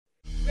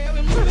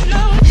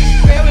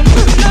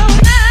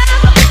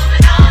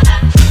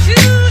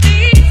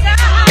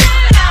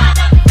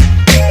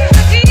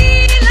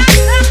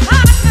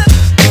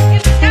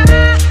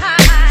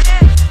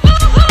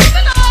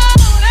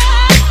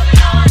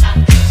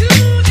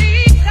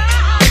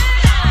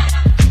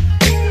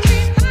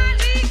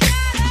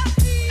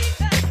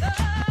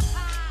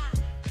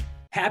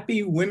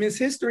Happy Women's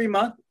History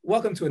Month.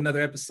 Welcome to another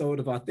episode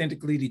of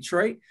Authentically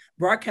Detroit,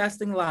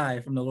 broadcasting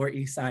live from the Lower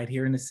East Side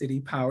here in the city,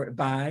 powered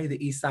by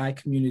the East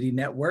Side Community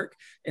Network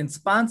and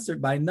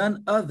sponsored by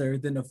none other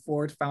than the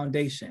Ford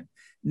Foundation.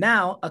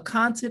 Now a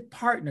content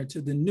partner to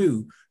the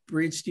new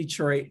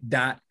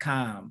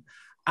bridgedetroit.com.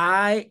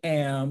 I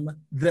am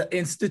the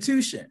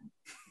institution.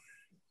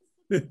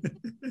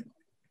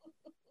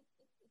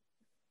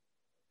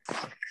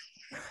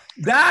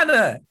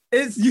 Donna,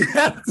 you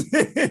have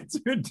to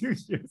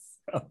introduce yourself.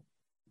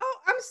 Oh,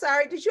 I'm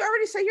sorry. Did you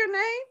already say your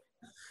name?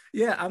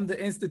 Yeah, I'm the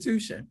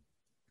institution.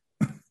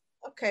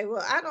 Okay,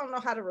 well, I don't know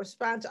how to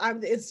respond to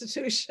I'm the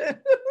institution.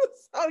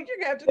 So you're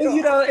gonna have to go.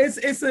 You know,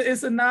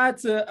 it's a nod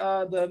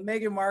to the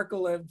Meghan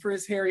Markle and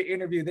Prince Harry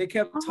interview. They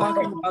kept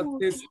talking about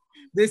this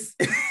they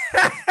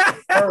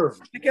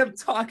kept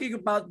talking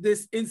about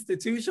this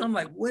institution. I'm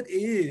like, what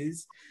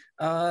is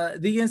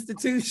the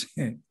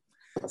institution?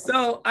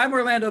 So I'm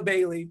Orlando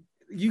Bailey.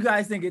 You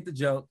guys didn't get the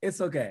joke.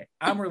 It's okay.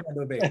 I'm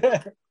Orlando Bailey.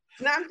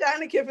 And I'm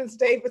Donna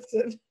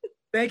Gibbons-Davidson.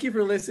 Thank you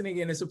for listening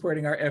in and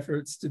supporting our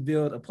efforts to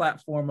build a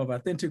platform of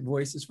authentic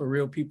voices for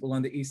real people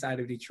on the East Side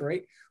of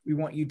Detroit. We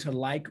want you to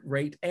like,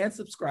 rate, and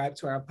subscribe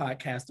to our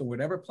podcast on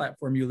whatever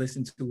platform you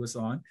listen to us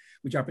on.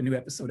 We drop a new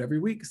episode every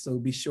week, so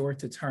be sure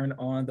to turn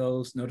on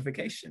those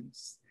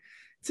notifications.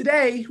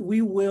 Today,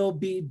 we will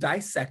be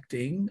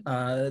dissecting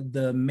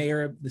the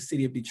mayor of the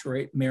city of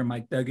Detroit, Mayor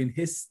Mike Duggan,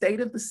 his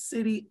State of the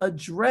City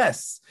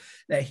address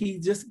that he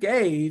just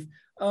gave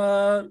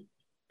and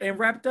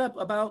wrapped up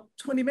about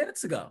 20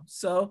 minutes ago.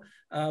 So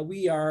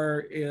we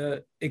are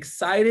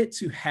excited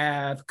to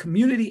have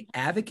community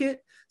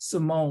advocate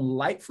Simone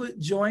Lightfoot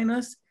join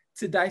us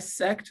to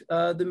dissect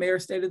the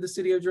mayor's State of the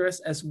City address,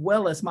 as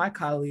well as my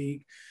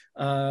colleague,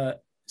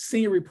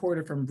 senior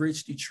reporter from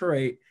Bridge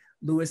Detroit,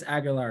 Louis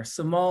Aguilar.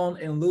 Simone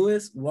and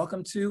Louis,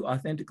 welcome to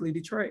Authentically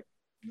Detroit.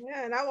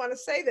 Yeah, and I want to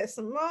say that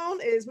Simone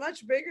is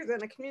much bigger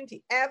than a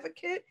community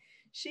advocate.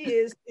 She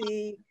is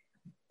the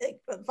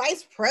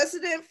vice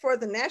president for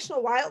the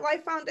National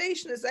Wildlife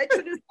Foundation. Is that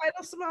your new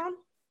title, Simone?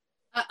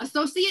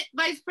 Associate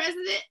vice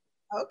president.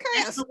 Okay.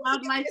 National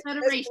Wildlife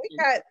Federation.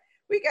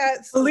 We got.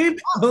 Believe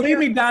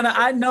me, Donna.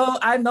 I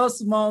know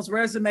Simone's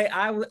resume.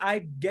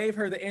 I gave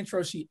her the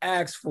intro she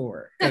asked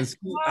for because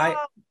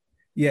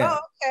yeah. Oh,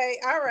 okay.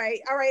 All right.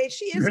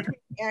 She is a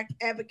community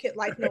advocate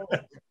like no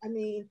other. I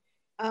mean,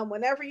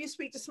 whenever you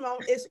speak to Simone,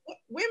 it's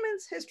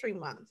Women's History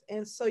Month.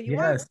 And so you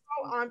want to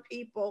call on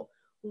people,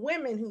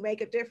 women who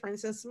make a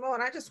difference. And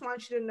Simone, I just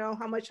want you to know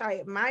how much I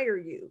admire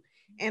you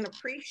and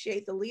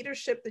appreciate the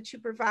leadership that you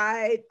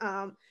provide,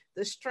 the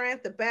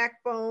strength, the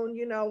backbone.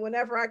 You know,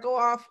 whenever I go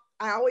off,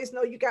 I always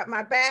know you got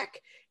my back.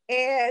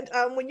 And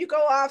when you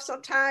go off,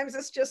 sometimes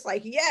it's just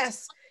like,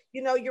 yes,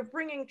 you know, you're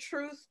bringing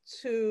truth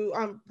to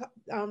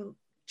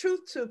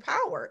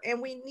power,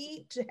 and we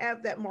need to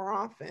have that more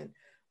often.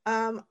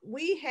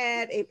 We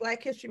had a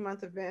Black History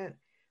Month event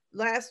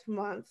last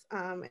month,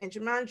 and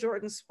Jamon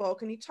Jordan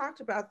spoke, and he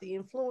talked about the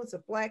influence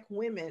of Black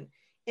women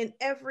in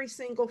every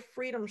single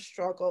freedom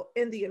struggle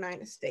in the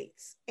United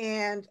States.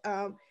 And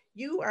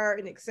you are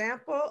an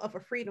example of a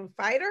freedom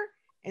fighter,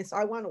 and so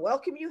I want to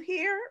welcome you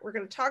here. We're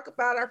going to talk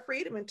about our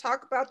freedom and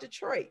talk about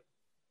Detroit.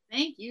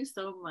 Thank you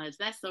so much.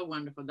 That's so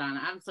wonderful,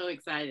 Donna. I'm so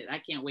excited. I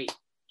can't wait.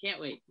 Can't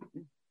wait.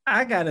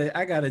 I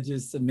gotta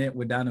just submit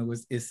what Donna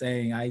is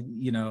saying.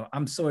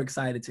 I'm so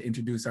excited to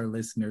introduce our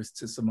listeners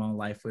to Simone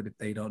Lightfoot if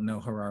they don't know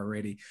her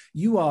already.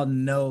 You all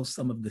know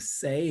some of the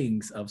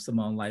sayings of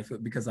Simone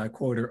Lightfoot because I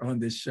quote her on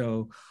this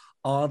show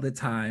all the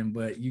time,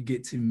 but you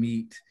get to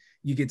meet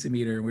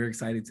her, and we're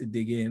excited to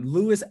dig in.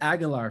 Louis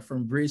Aguilar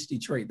from Bridge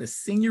Detroit, the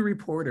senior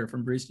reporter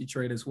from Bridge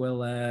Detroit, as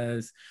well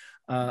as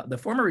the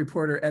former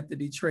reporter at the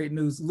Detroit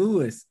News.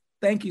 Louis,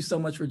 thank you so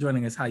much for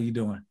joining us. How you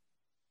doing?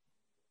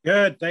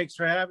 Good. Thanks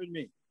for having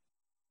me.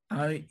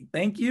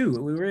 Thank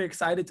you. We were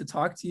excited to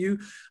talk to you.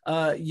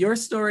 Your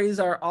stories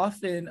are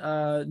often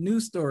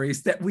news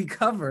stories that we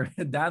cover.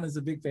 Donna's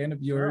a big fan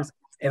of yours.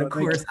 And of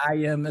course, I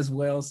am as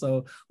well.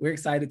 So we're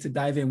excited to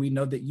dive in. We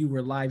know that you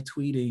were live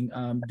tweeting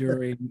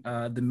during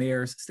the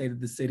mayor's State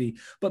of the City.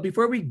 But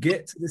before we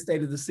get to the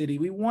State of the City,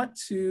 we want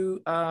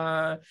to,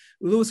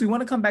 Louis, we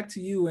want to come back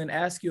to you and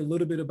ask you a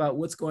little bit about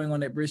what's going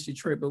on at Bridge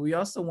Detroit. But we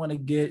also want to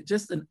get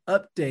just an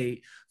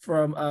update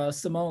from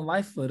Simone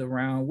Lightfoot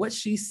around what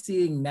she's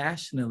seeing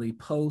nationally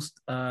post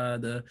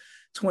the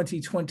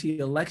 2020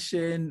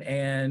 election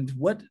and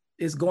what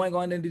is going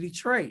on in the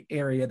Detroit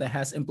area that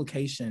has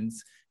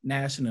implications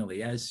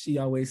nationally. As she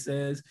always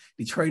says,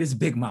 Detroit is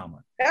Big Mama.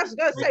 I was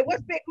gonna say,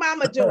 what's Big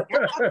Mama doing?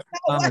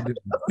 I'll get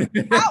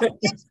Big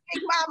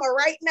Mama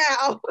right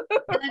now.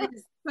 That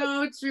is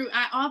so true.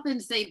 I often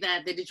say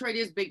that Detroit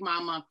is Big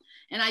Mama.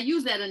 And I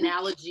use that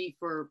analogy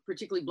for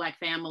particularly Black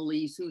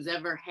families who's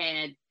ever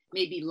had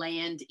maybe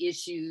land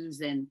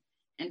issues, and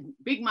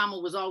Big Mama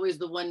was always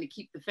the one to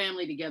keep the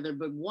family together.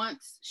 But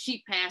once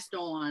she passed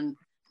on,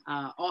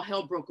 all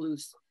hell broke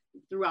loose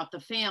throughout the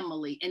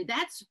family. And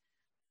that's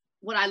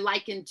what I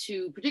liken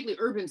to particularly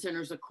urban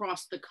centers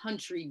across the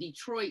country.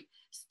 Detroit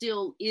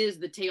still is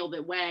the tail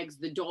that wags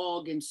the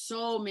dog in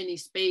so many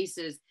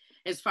spaces.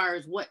 as far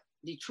as what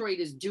Detroit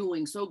is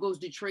doing. So goes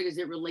Detroit as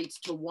it relates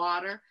to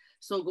water.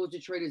 So goes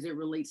Detroit as it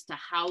relates to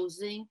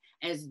housing,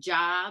 as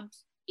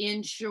jobs,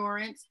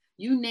 insurance,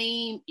 you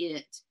name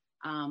it.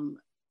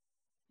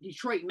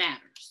 Detroit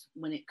matters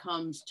when it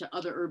comes to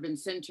other urban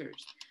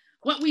centers.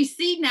 What we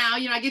see now,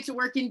 I get to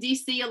work in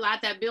DC a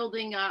lot, that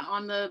building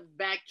on the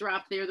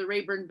backdrop there, the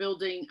Rayburn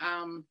building,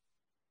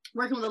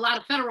 working with a lot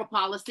of federal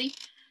policy.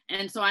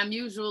 And so I'm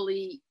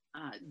usually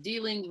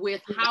dealing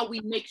with how we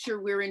make sure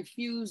we're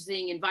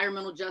infusing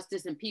environmental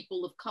justice and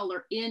people of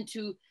color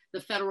into the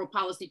federal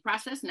policy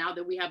process. Now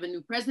that we have a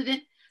new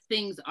president,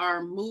 things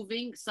are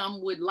moving.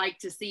 Some would like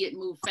to see it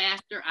move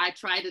faster. I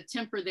try to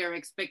temper their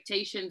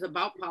expectations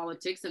about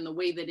politics and the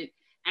way that it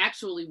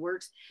actually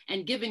works,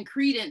 and giving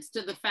credence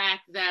to the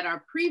fact that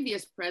our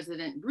previous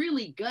president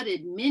really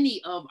gutted many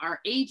of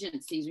our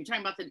agencies. We're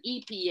talking about the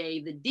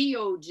EPA, the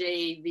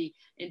DOJ, the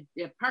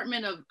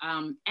Department of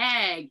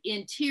Ag,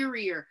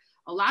 Interior,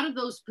 a lot of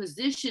those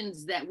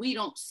positions that we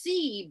don't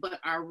see but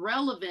are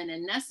relevant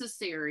and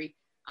necessary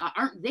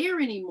aren't there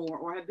anymore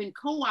or have been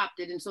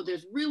co-opted. And so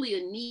there's really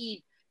a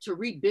need to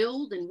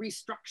rebuild and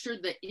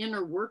restructure the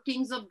inner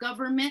workings of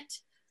government.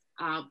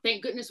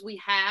 Thank goodness we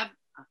have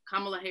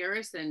Kamala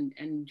Harris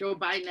and Joe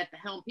Biden at the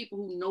helm, people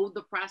who know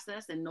the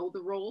process and know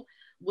the role.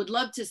 Would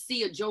love to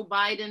see a Joe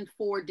Biden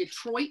for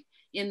Detroit,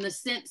 in the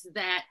sense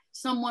that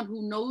someone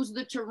who knows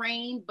the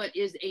terrain, but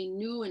is a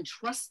new and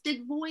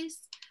trusted voice,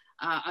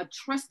 a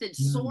trusted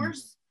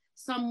source,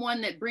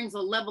 someone that brings a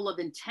level of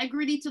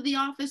integrity to the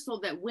office, so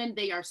that when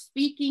they are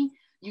speaking,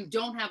 you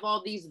don't have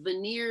all these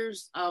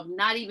veneers of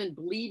not even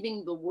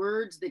believing the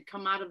words that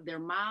come out of their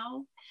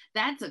mouth.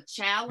 That's a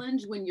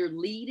challenge when you're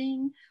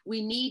leading.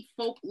 We need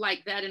folk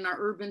like that in our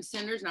urban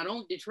centers. Not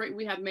only Detroit,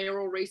 we have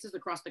mayoral races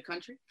across the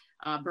country.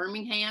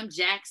 Birmingham,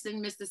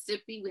 Jackson,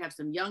 Mississippi. We have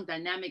some young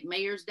dynamic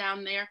mayors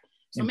down there.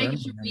 So making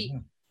sure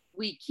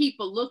we keep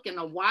a look and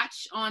a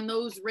watch on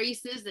those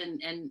races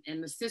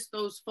and assist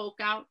those folk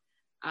out.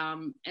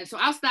 And so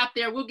I'll stop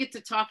there. We'll get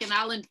to talk, and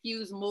I'll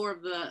infuse more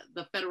of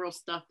the federal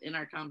stuff in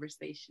our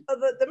conversation.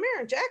 The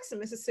mayor in Jackson,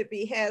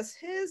 Mississippi has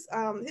he's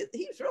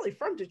really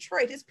from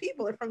Detroit. His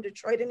people are from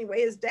Detroit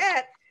anyway. His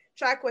dad,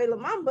 Chokwe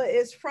Lumumba,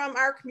 is from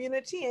our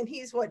community, and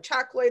he's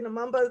Chokwe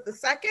Lumumba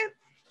II.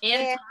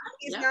 And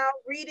he's now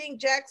leading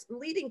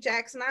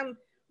Jackson. I'm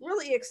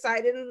really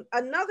excited. And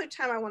another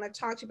time I want to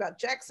talk to you about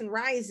Jackson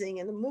Rising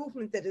and the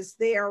movement that is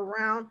there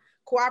around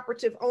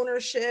cooperative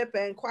ownership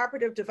and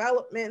cooperative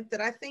development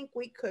that I think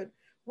we could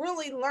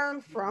really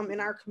learn from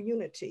in our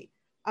community.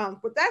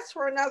 But that's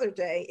for another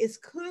day. It's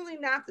clearly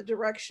not the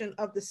direction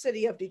of the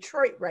city of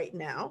Detroit right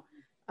now.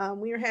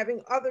 We are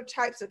having other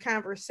types of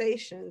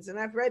conversations, and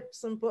I've read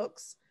some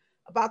books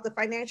about the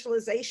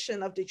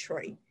financialization of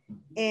Detroit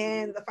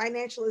and the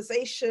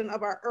financialization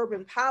of our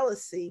urban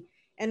policy.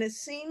 And it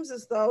seems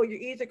as though you're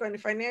either going to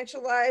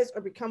financialize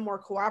or become more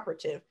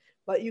cooperative,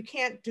 but you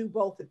can't do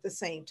both at the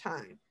same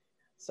time.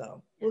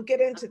 So we'll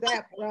get into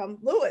that.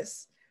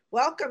 Louis,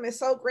 welcome. It's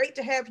so great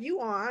to have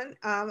you on.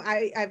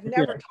 I've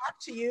never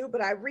talked to you,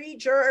 but I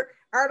read your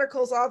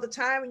articles all the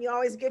time, and you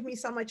always give me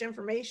so much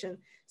information.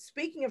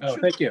 Speaking of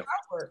truth and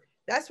power,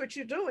 that's what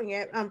you're doing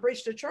at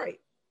Bridge Detroit.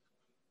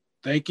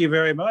 Thank you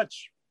very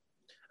much.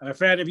 I'm a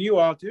fan of you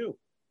all too.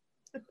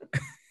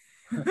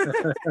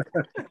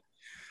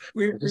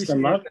 We just a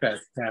love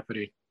fest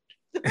happening.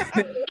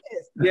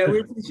 Yeah, we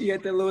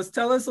appreciate that, Louis.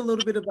 Tell us a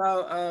little bit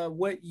about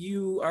what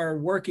you are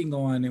working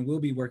on and will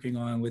be working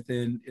on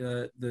within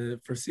the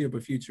foreseeable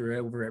future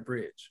over at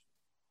Bridge.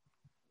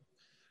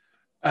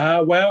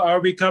 Well,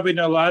 I'll be covering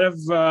a lot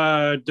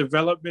of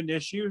development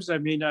issues. I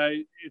mean,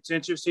 it's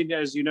interesting,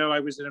 as you know, I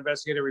was an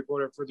investigative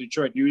reporter for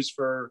Detroit News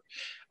for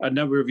a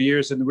number of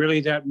years, and really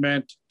that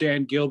meant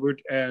Dan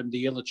Gilbert and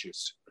the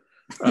Illiches.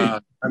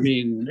 I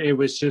mean, it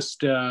was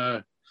just,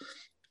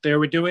 they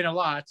were doing a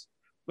lot,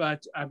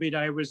 but I mean,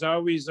 I was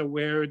always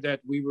aware that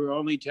we were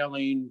only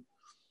telling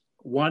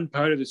one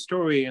part of the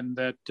story, and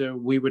that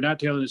we were not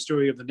telling the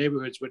story of the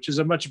neighborhoods, which is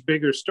a much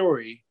bigger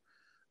story.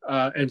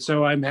 And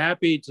so I'm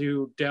happy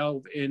to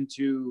delve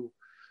into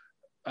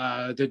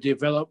the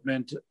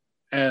development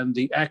and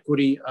the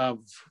equity of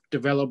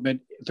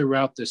development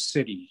throughout the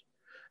city,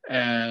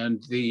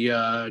 and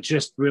the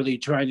just really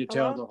trying to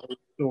tell the whole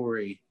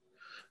story.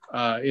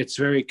 It's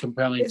very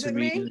compelling to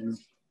me.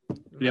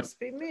 Yep. Must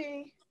be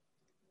me.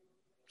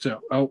 So,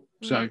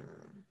 sorry.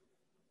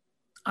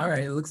 All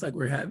right, it looks like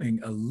we're having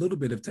a little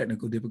bit of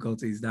technical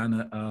difficulties.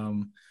 Donna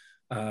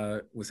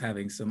was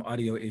having some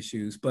audio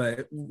issues,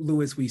 but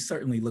Louis, we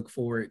certainly look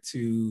forward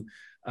to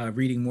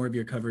reading more of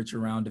your coverage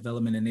around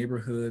development in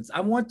neighborhoods.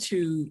 I want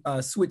to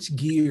switch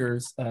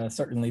gears,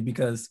 certainly,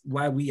 because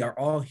why we are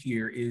all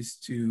here is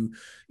to,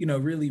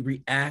 really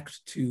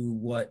react to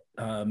what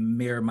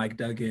Mayor Mike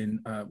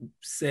Duggan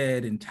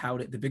said and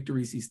touted, the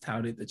victories he's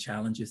touted, the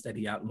challenges that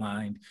he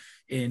outlined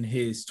in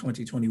his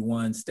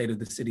 2021 State of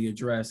the City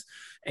address.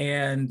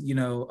 And,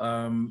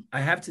 I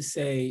have to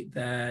say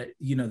that,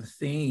 the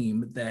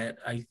theme that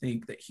I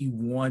think that he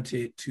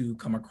wanted to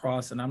come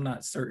across, and I'm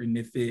not certain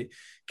if it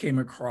came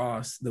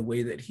across across the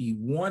way that he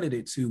wanted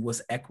it to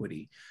was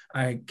equity.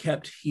 I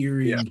kept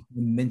hearing him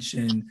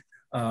mention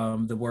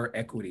the word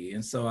equity.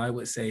 And so I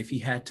would say if he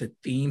had to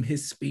theme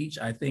his speech,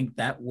 I think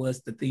that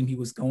was the theme he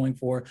was going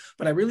for.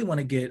 But I really want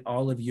to get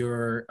all of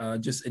your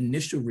just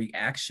initial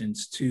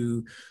reactions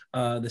to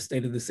the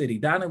state of the city.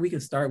 Donna, we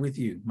can start with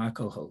you, my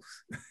co-host.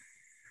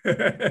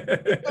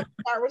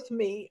 Start with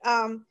me.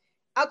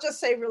 I'll just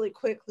say really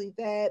quickly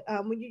that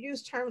when you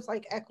use terms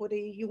like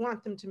equity, you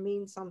want them to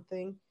mean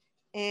something.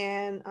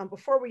 And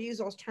before we use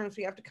those terms,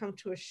 we have to come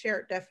to a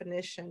shared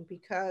definition,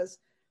 because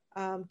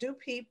do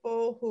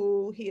people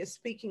who he is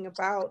speaking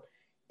about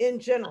in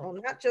general,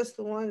 not just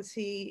the ones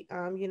he,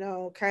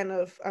 kind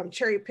of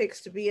cherry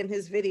picks to be in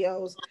his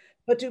videos,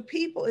 but do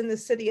people in the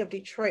city of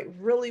Detroit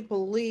really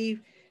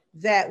believe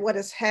that what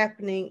is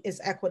happening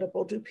is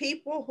equitable? Do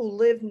people who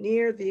live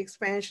near the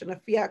expansion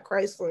of Fiat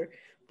Chrysler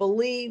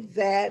believe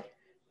that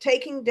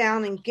taking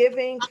down and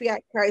giving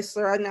Fiat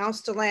Chrysler, now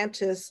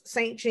Stellantis,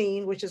 St.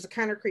 Jean, which is a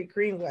Conner Creek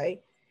Greenway,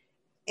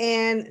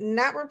 and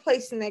not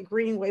replacing that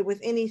greenway with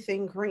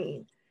anything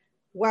green,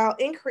 while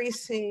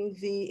increasing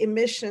the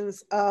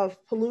emissions of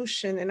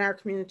pollution in our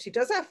community,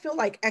 does that feel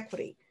like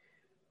equity?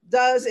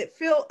 Does it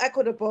feel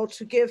equitable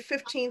to give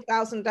 $15,000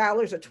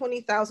 or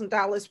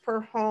 $20,000 per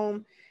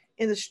home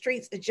in the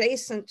streets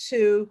adjacent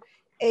to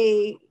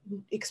a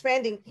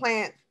expanding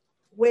plant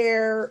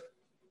where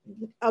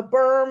a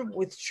berm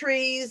with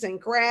trees and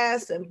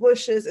grass and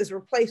bushes is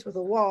replaced with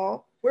a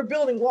wall? We're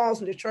building walls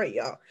in Detroit,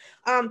 y'all.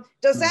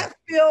 Does that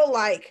feel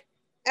like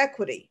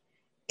equity?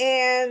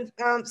 And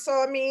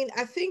so, I mean,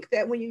 I think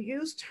that when you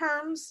use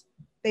terms,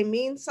 they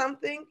mean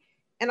something.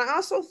 And I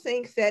also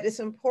think that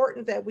it's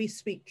important that we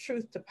speak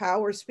truth to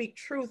power, speak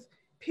truth,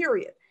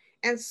 period.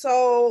 And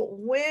so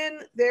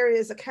when there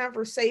is a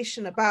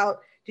conversation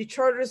about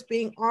Detroiters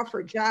being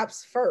offered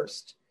jobs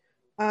first,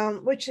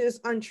 which is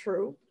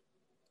untrue,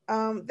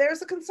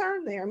 there's a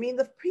concern there. I mean,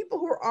 the people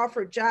who were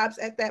offered jobs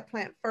at that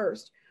plant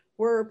first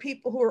were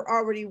people who were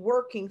already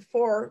working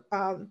for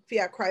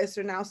Fiat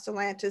Chrysler, now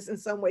Stellantis, in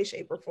some way,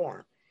 shape, or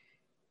form.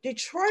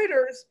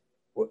 Detroiters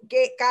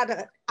got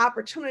an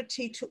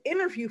opportunity to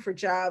interview for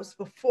jobs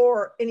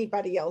before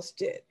anybody else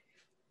did.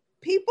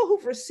 People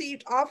who've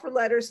received offer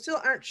letters still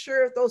aren't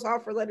sure if those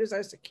offer letters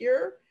are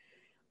secure.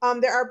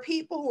 There are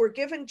people who were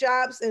given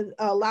jobs and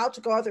allowed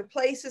to go other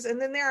places.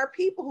 And then there are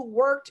people who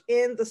worked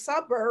in the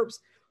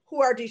suburbs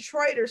who are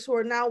Detroiters who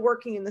are now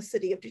working in the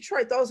city of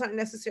Detroit. Those aren't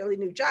necessarily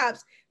new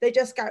jobs. They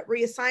just got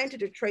reassigned to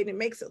Detroit, and it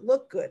makes it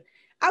look good.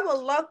 I would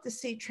love to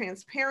see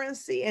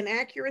transparency and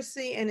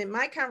accuracy. And in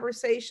my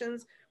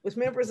conversations with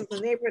members of the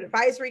Neighborhood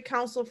Advisory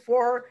Council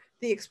for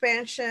the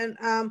expansion,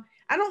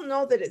 I don't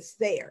know that it's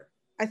there.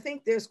 I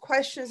think there's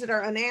questions that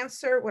are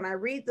unanswered. When I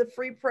read the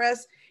Free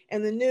Press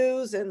and the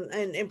news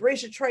and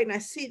Bridge Detroit, and I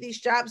see these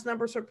jobs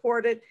numbers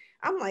reported,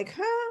 I'm like,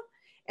 huh?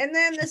 And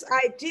then this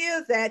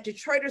idea that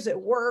Detroiters at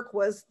Work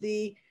was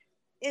the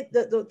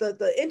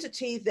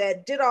entity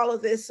that did all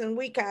of this, and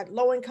we got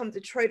low-income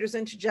Detroiters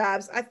into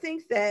jobs. I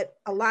think that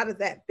a lot of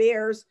that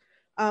bears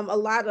a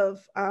lot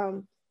of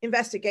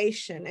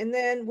investigation. And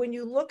then when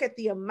you look at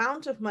the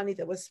amount of money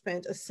that was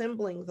spent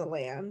assembling the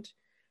land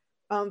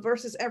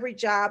versus every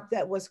job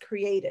that was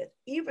created,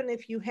 even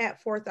if you had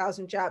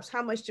 4,000 jobs,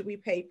 how much did we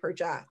pay per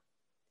job?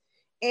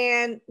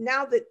 And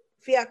now that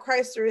Fiat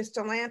Chrysler is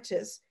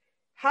Stellantis,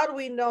 how do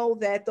we know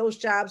that those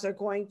jobs are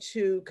going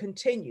to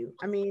continue?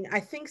 I mean, I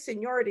think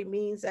seniority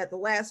means that the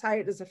last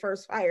hired is the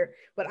first hired,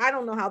 but I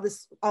don't know how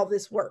all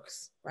this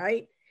works,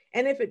 right?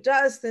 And if it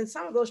does, then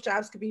some of those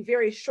jobs could be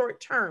very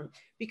short term,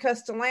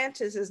 because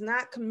Stellantis is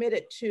not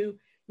committed to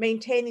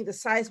maintaining the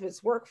size of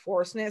its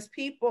workforce. And as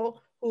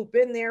people who've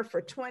been there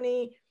for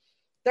 20,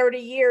 30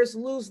 years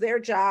lose their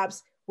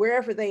jobs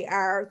wherever they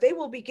are, they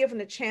will be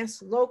given a chance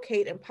to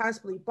locate and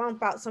possibly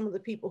bump out some of the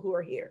people who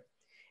are here.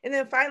 And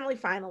then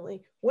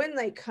finally, when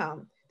they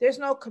come, there's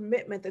no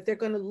commitment that they're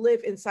going to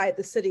live inside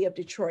the city of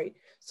Detroit.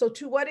 So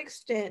to what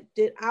extent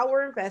did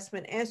our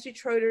investment as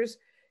Detroiters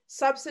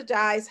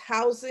subsidize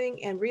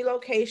housing and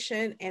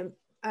relocation and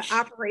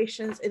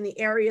operations in the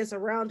areas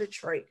around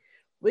Detroit,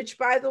 which,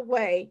 by the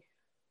way,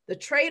 the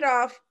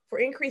trade-off for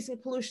increasing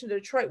pollution in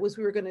Detroit was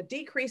we were going to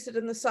decrease it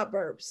in the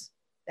suburbs.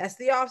 That's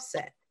the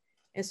offset.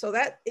 And so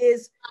that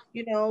is,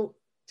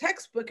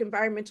 textbook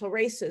environmental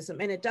racism,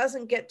 and it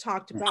doesn't get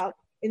talked about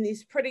in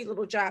these pretty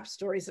little job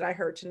stories that I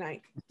heard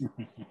tonight.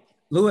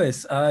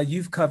 Louis,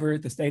 you've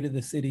covered the State of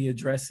the City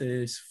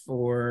addresses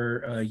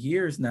for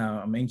years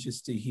now. I'm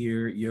anxious to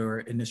hear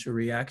your initial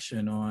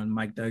reaction on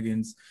Mike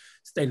Duggan's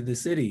State of the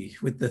City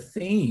with the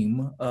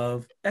theme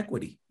of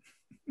equity.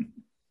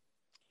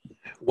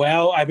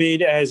 Well, I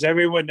mean, as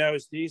everyone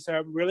knows, these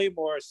are really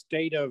more a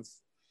state of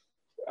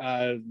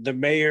the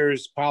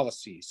mayor's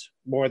policies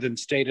more than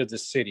state of the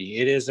city.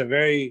 It is a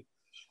very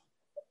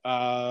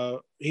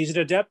he's an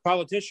adept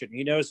politician.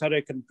 He knows how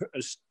to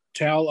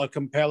tell a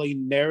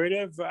compelling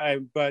narrative.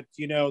 But,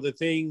 the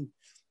thing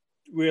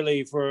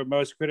really for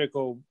most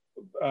critical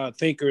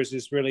thinkers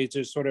is really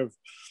to sort of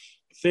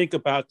think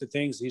about the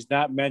things he's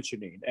not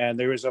mentioning. And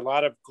there is a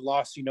lot of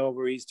glossing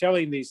over. He's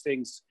telling these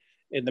things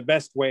in the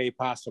best way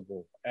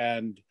possible.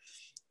 And,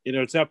 you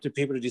know, it's up to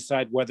people to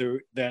decide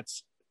whether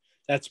that's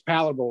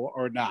palatable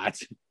or not.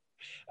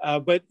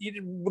 But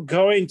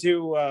going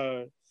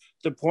to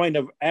the point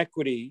of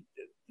equity,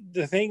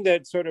 the thing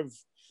that sort of,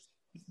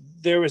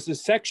 there was a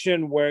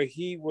section where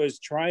he was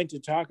trying to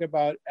talk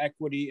about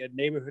equity and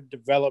neighborhood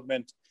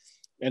development,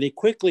 and he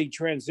quickly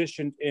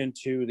transitioned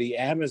into the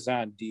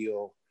Amazon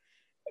deal.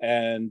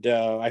 And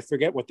I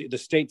forget what the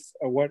state,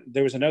 what,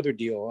 there was another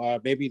deal,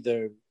 maybe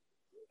the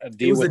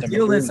deal. It was with a the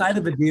deal Maroons. Inside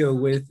of a deal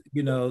with,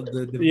 you know,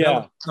 the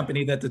development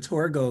company that the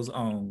Torgos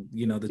own,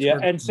 you know,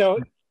 and so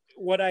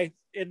what I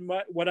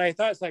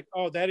thought is like,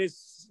 oh,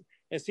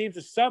 it seems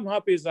to sum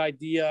up his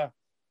idea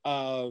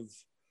of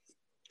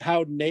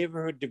how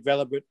neighborhood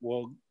development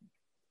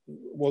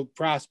will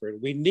prosper.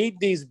 We need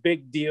these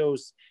big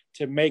deals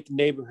to make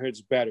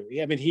neighborhoods better.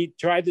 I mean, he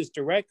tried this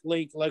direct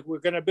link, like we're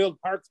going to build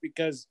parks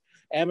because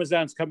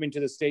Amazon's coming to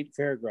the state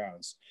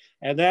fairgrounds.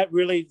 And that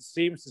really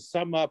seems to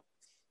sum up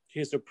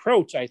his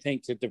approach, I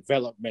think, to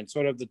development,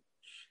 sort of the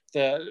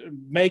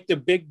make the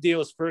big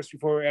deals first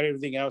before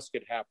anything else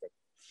could happen.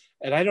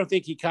 And I don't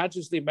think he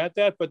consciously meant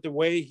that, but the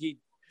way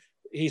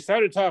he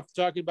started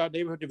talking about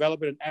neighborhood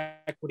development and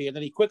equity, and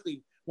then he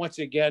quickly, once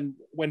again,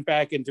 went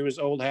back into his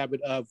old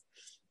habit of,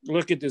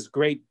 look at this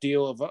great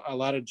deal of a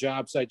lot of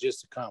jobs I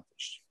just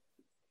accomplished.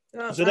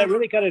 So that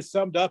really kind of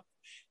summed up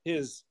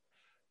his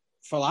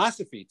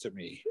philosophy to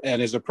me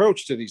and his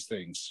approach to these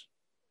things.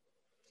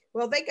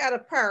 Well, they got a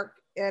park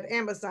at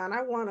Amazon.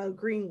 I want a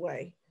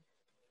greenway.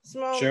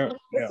 Simone, sure.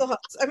 Yeah.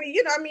 I mean,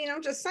 you know,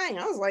 I'm just saying,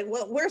 I was like,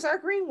 well, where's our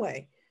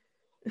greenway?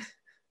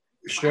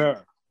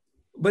 Sure.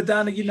 But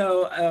Donna, you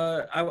know,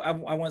 I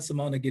want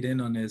Simone to get in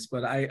on this,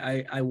 but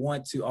I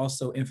want to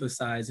also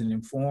emphasize and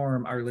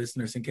inform our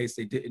listeners, in case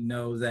they didn't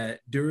know, that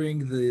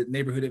during the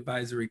Neighborhood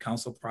Advisory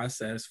Council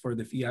process for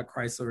the Fiat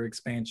Chrysler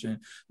expansion,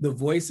 the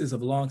voices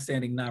of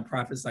longstanding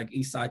nonprofits like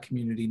Eastside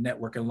Community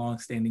Network and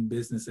longstanding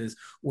businesses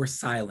were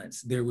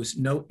silenced. There was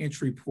no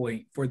entry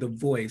point for the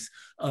voice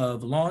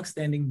of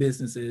longstanding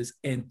businesses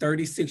and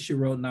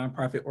 36-year-old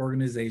nonprofit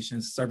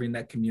organizations serving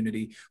that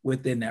community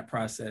within that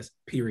process,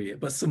 period.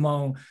 But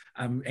Simone,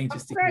 I'm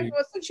anxious to hear.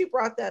 Well, since you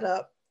brought that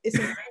up, it's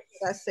important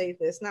that I say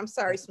this, and I'm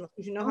sorry, Simone,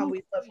 because you know how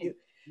we love you.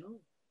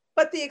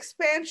 But the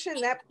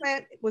expansion, that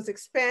plant was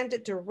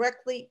expanded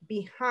directly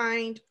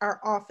behind our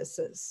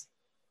offices.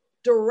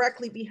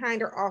 Directly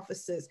behind our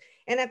offices.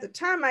 And at the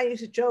time, I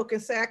used to joke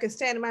and say, I can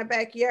stand in my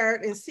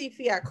backyard and see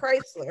Fiat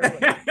Chrysler.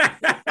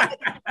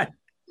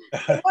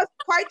 It wasn't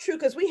quite true,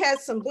 because we had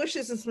some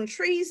bushes and some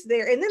trees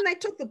there, and then they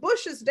took the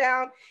bushes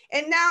down,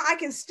 and now I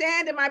can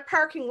stand in my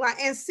parking lot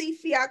and see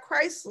Fiat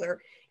Chrysler.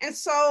 And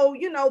so,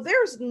 you know,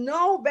 there's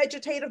no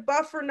vegetative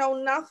buffer, no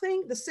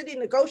nothing. The city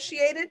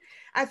negotiated.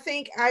 I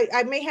think,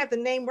 I may have the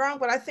name wrong,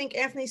 but I think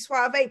Anthony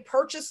Suave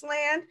purchased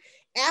land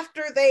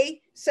after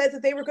they said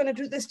that they were going to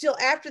do this deal.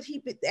 After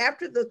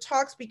the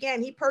talks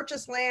began, he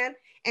purchased land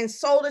and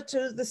sold it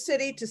to the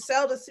city to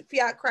sell to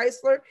Fiat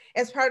Chrysler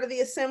as part of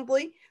the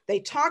assembly. They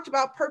talked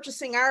about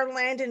purchasing our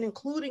land and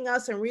including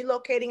us and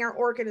relocating our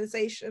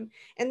organization,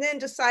 and then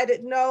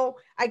decided, no,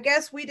 I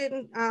guess we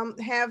didn't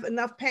have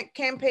enough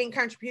campaign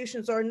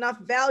contributions or enough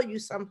value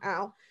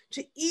somehow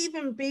to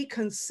even be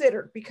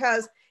considered.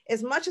 Because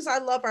as much as I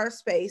love our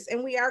space,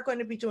 and we are going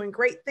to be doing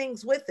great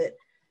things with it,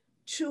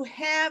 to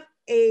have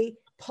a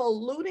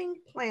polluting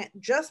plant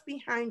just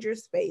behind your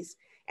space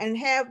and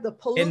have the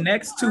polluter, and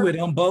next to it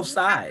on both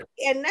sides,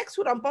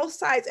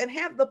 and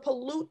have the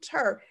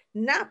polluter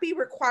not be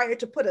required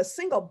to put a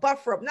single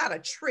buffer up, not a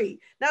tree,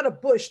 not a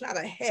bush, not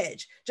a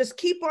hedge, just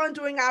keep on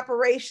doing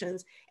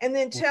operations, and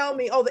then tell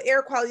me, oh, the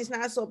air quality is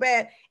not so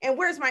bad, and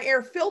where's my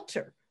air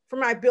filter for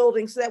my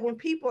building, so that when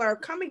people are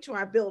coming to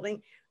my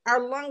building, our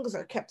lungs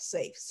are kept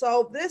safe.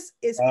 So this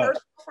is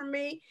personal for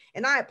me,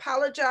 and I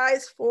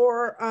apologize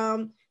for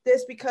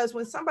this, because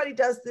when somebody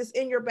does this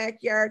in your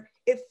backyard,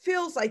 it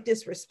feels like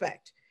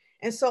disrespect.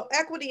 And so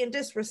equity and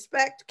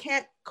disrespect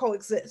can't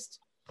coexist.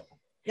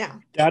 Now,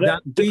 Donna,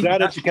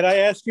 can I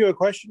ask you a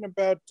question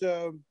about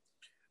the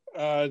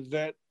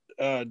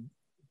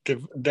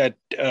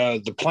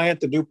plant,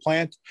 the new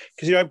plant?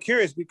 Because, you know, I'm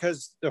curious,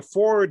 because the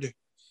Ford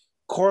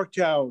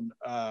Corktown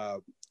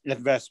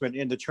investment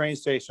in the train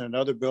station and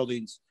other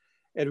buildings,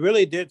 it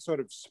really did sort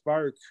of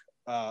spark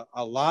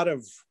a lot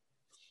of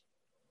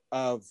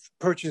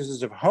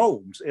purchases of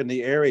homes in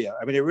the area.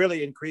 I mean, it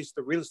really increased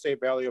the real estate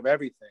value of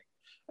everything.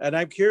 And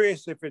I'm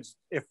curious if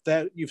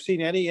you've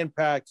seen any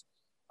impact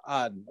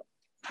on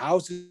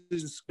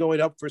houses going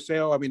up for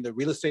sale. I mean, the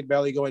real estate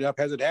value going up.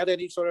 Has it had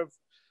any sort of,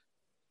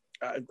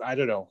 I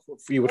don't know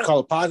if you would call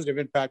it positive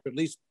impact, but at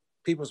least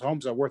people's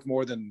homes are worth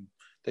more than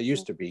they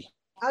used to be.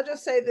 I'll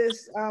just say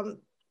this,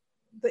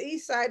 the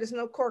East Side is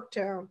no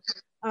Corktown.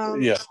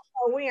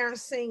 We aren't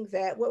seeing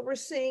that. What we're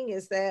seeing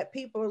is that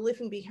people are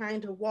living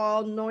behind a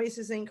wall, noise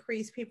has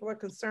increased, people are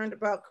concerned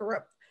about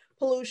corrupt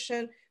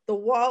pollution. The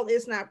wall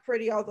is not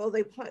pretty, although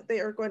they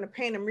are going to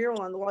paint a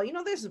mural on the wall. You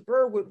know, there's a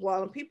Burwood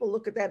wall, and people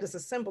look at that as a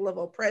symbol of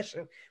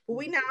oppression. But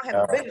we now have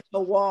a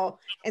Beneteau wall,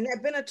 and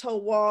that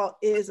Beneteau wall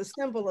is a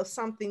symbol of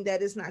something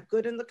that is not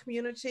good in the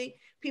community.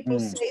 People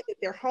say that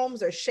their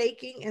homes are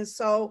shaking, and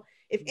so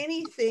if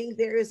anything,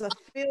 there is a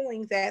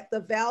feeling that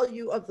the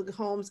value of the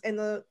homes and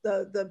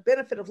the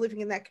benefit of living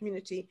in that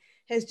community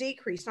has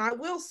decreased. Now, I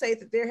will say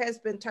that there has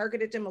been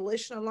targeted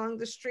demolition along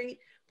the street,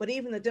 but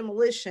even the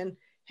demolition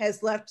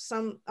has left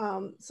some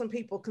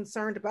people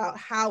concerned about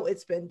how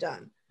it's been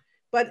done.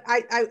 But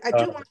I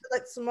do want to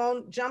let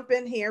Simone jump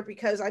in here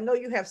because I know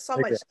you have so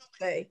much to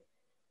say.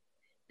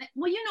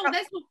 Well, you know,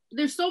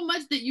 there's so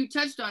much that you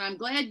touched on. I'm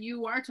glad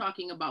you are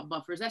talking about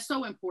buffers. That's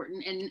so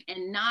important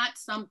and not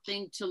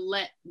something to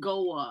let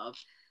go of,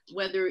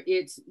 whether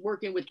it's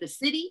working with the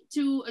city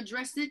to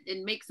address it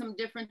and make some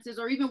differences,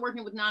 or even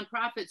working with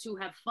nonprofits who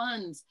have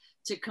funds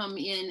to come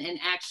in and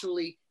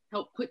actually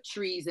help put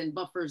trees and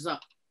buffers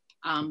up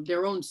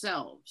their own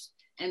selves.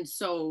 And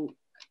so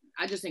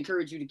I just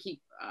encourage you to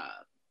keep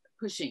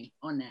pushing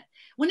on that.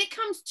 When it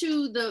comes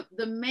to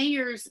the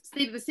mayor's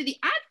state of the city,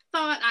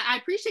 I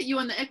appreciate you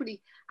on the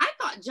equity. I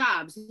thought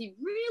jobs, he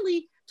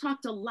really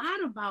talked a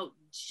lot about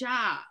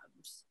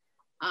jobs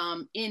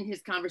in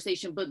his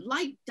conversation, but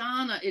like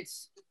Donna,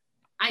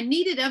 I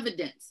needed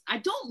evidence. I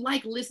don't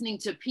like listening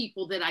to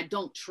people that I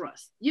don't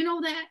trust. You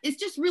know that? It's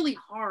just really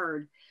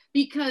hard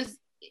because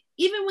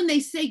even when they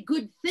say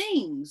good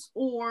things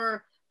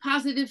or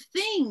positive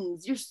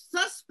things, you're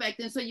suspect.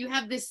 And so you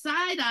have this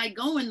side eye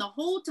going the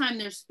whole time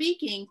they're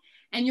speaking,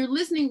 and you're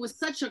listening with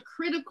such a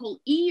critical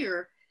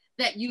ear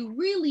that you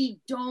really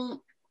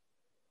don't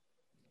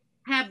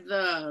have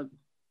the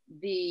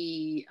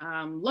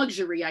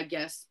luxury, I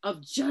guess,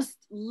 of just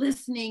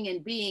listening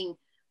and being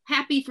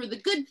happy for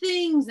the good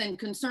things and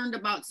concerned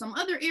about some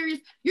other areas.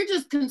 You're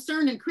just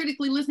concerned and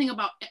critically listening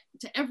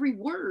to every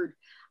word.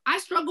 I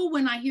struggle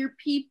when I hear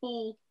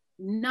people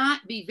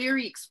not be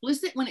very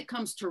explicit when it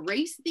comes to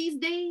race these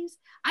days.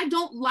 I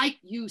don't like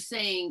you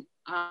saying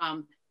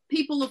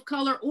people of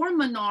color or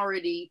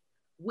minority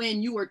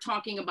when you are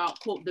talking about,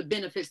 quote, the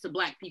benefits to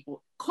Black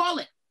people. Call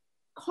it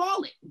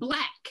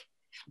Black,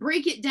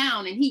 break it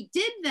down. And he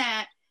did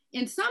that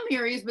in some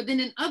areas, but then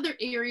in other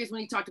areas when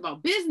he talked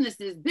about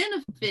businesses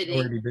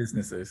benefiting.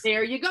 Businesses.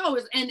 There you go.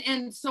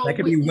 And so that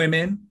could be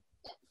women.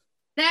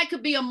 That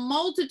could be a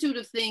multitude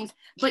of things,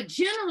 but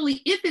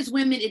generally, if it's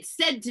women, it's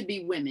said to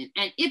be women.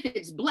 And if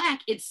it's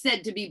Black, it's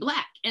said to be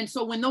Black. And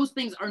so when those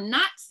things are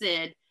not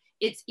said,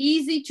 it's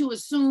easy to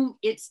assume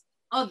it's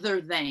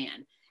other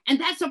than. And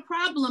that's a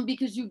problem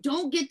because you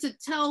don't get to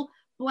tell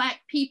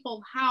Black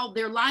people how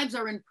their lives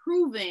are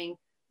improving,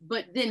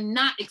 but then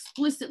not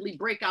explicitly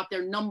break out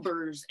their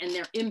numbers and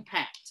their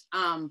impact.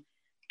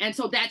 And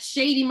so that's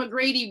Shady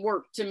McGrady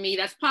work to me.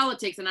 That's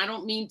politics. And I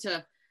don't mean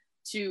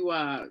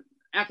to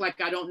act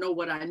like I don't know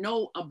what I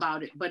know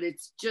about it, but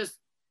it's just,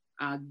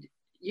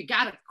 you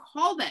gotta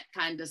call that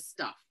kind of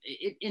stuff.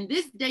 In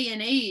this day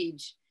and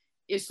age,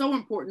 is so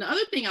important. The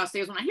other thing I'll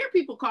say is when I hear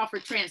people call for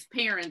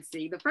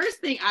transparency, the first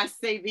thing I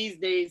say these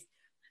days,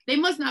 they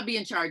must not be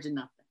in charge of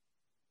nothing.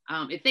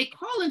 If they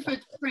call in for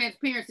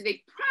transparency,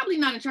 they probably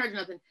not in charge of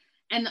nothing.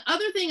 And the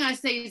other thing I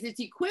say is it's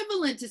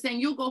equivalent to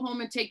saying you'll go home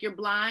and take your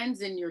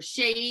blinds and your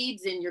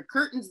shades and your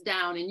curtains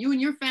down and you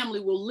and your family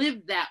will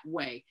live that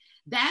way.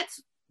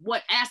 That's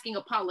what asking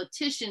a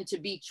politician to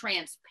be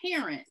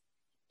transparent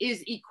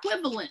is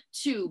equivalent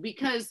to,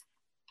 because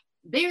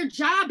their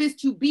job is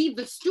to be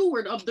the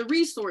steward of the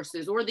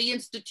resources or the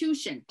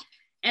institution.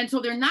 And so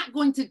they're not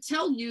going to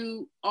tell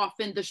you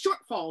often the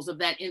shortfalls of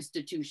that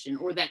institution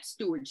or that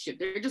stewardship.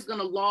 They're just going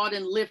to laud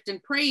and lift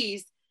and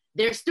praise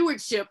their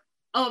stewardship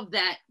of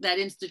that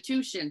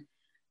institution.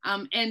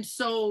 And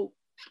so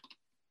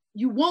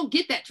you won't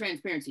get that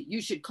transparency.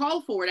 You should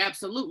call for it,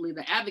 absolutely.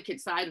 The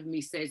advocate side of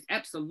me says,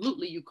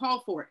 absolutely, you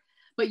call for it.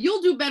 But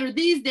you'll do better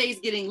these days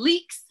getting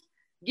leaks,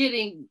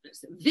 getting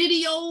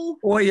video,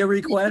 FOIA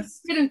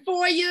requests, getting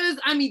FOIAs.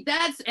 I mean,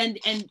 that's and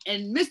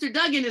Mr.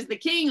 Duggan is the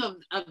king of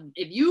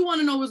if you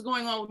want to know what's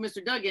going on with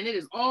Mr. Duggan, it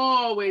has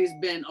always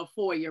been a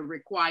FOIA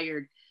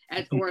required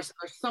or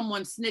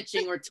someone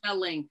snitching or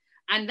telling.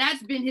 And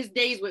that's been his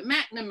days with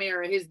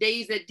McNamara, his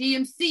days at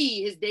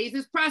DMC, his days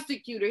as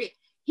prosecutor.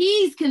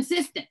 He's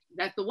consistent.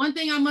 That's the one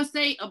thing I must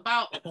say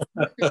about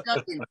Mr.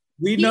 Duggan.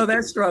 We know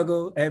that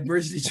struggle at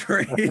Bridge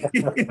Detroit.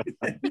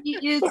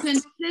 He is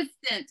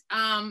consistent.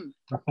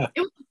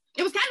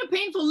 It was kind of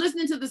painful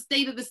listening to the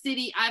state of the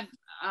city.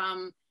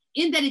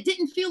 In that it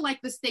didn't feel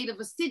like the state of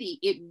a city.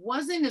 It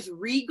wasn't as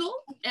regal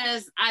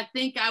as I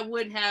think I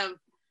would have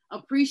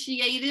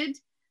appreciated,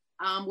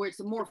 where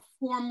it's more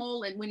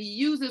formal. And when he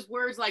uses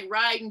words like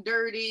riding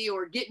dirty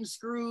or getting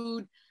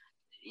screwed,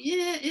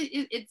 yeah,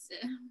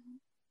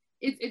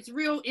 it's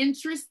real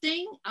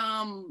interesting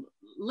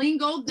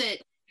lingo that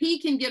he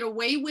can get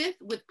away with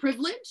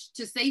privilege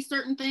to say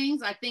certain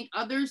things. I think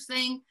others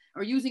saying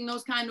or using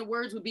those kind of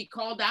words would be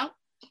called out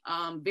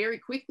very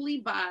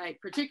quickly by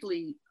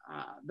particularly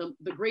the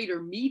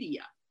greater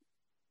media.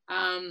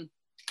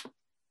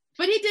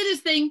 But he did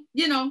his thing,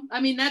 you know.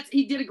 I mean,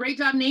 he did a great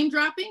job name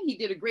dropping. He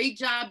did a great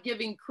job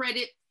giving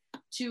credit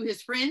to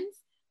his friends,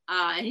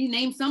 and he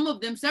named some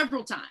of them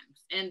several times.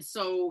 And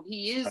so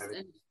he is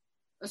an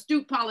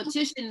astute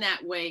politician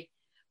that way.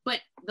 But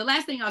the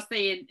last thing I'll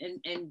say,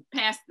 and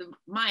pass the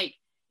mic,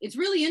 it's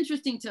really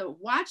interesting to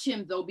watch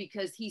him, though,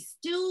 because he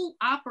still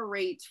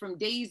operates from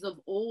days of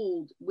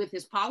old with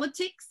his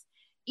politics,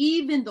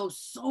 even though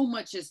so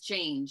much has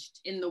changed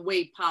in the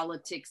way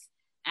politics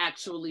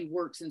actually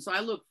works. And so I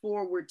look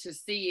forward to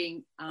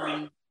seeing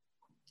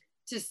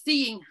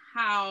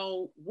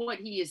how what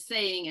he is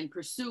saying and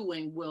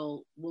pursuing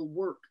will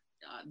work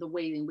the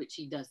way in which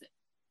he does it.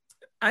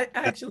 I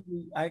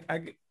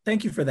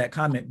thank you for that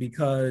comment,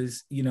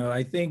 because, you know,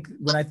 I think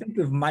when I think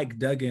of Mike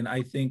Duggan,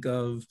 I think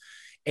of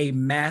a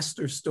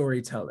master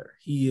storyteller.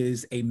 He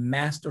is a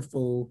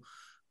masterful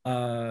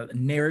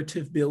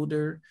narrative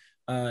builder.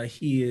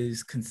 He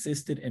is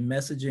consistent in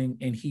messaging,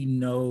 and he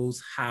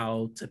knows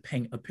how to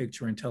paint a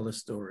picture and tell a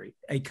story,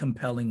 a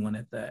compelling one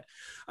at that.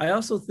 I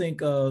also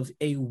think of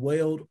a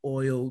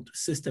well-oiled,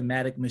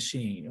 systematic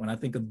machine. When I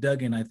think of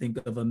Duggan, I think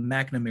of a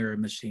McNamara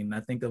machine. I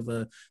think of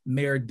a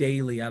Mayor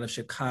Daley out of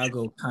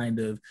Chicago kind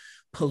of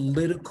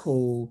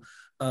political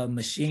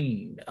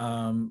machine,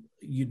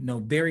 you know,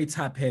 very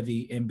top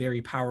heavy and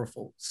very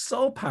powerful.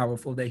 So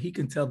powerful that he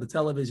can tell the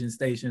television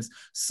stations,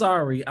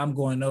 sorry, I'm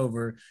going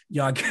over.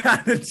 Y'all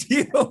gotta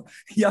deal.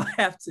 Y'all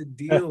have to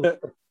deal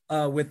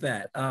with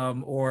that.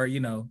 Or,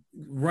 you know,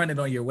 run it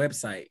on your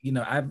website. You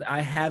know,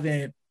 I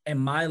haven't, in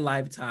my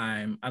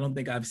lifetime, I don't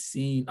think I've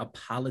seen a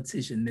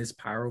politician this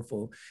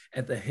powerful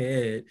at the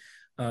head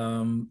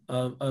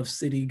of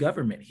city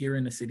government here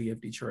in the city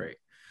of Detroit.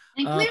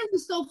 And clearly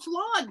so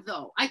flawed,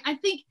 though. I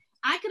think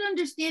I could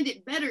understand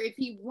it better if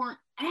he weren't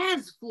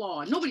as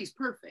flawed. Nobody's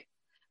perfect,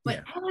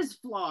 but as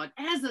flawed,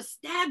 as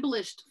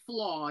established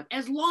flawed,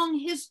 as long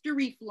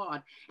history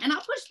flawed. And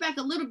I'll push back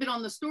a little bit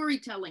on the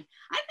storytelling.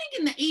 I think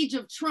in the age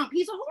of Trump,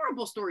 he's a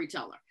horrible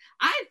storyteller.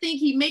 I think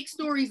he makes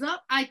stories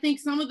up. I think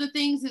some of the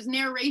things, his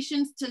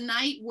narrations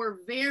tonight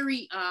were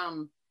very,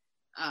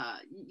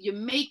 you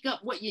make up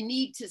what you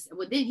need to,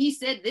 well, then he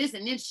said this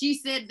and then she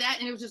said that,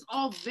 and it was just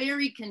all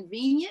very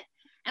convenient.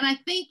 And I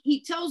think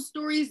he tells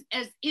stories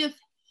as if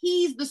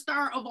he's the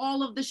star of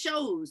all of the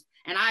shows.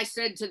 And I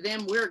said to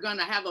them, we're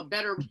gonna have a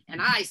better,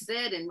 and I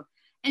said, and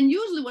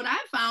usually what I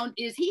found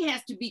is he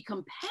has to be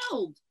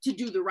compelled to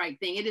do the right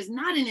thing. It is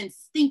not an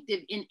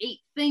instinctive, innate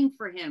thing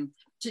for him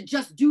to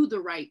just do the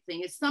right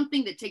thing. It's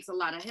something that takes a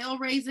lot of hell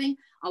raising,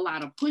 a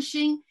lot of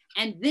pushing,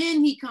 and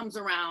then he comes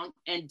around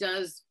and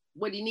does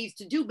what he needs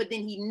to do, but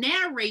then he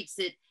narrates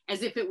it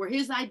as if it were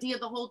his idea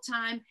the whole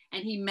time,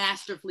 and he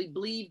masterfully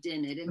believed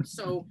in it. And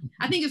so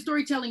I think his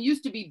storytelling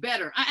used to be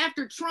better.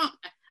 After Trump,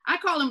 I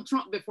call him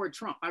Trump before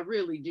Trump. I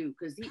really do,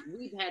 because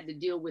we've had to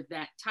deal with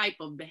that type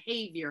of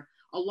behavior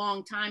a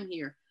long time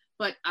here.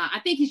 But I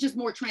think he's just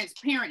more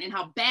transparent in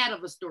how bad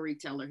of a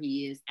storyteller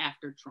he is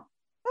after Trump.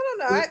 I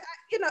don't know.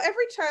 You know,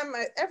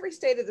 every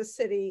state of the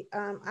city,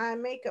 I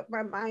make up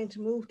my mind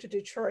to move to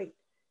Detroit.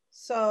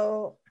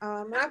 So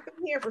I've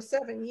been here for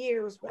 7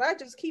 years, but I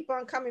just keep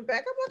on coming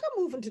back. I'm like,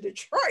 I'm moving to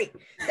Detroit.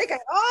 They got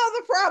all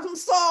the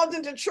problems solved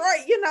in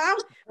Detroit. You know,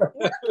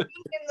 working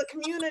in the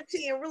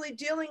community and really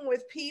dealing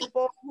with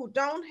people who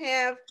don't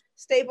have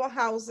stable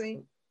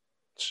housing,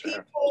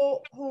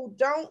 people who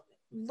don't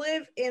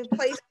live in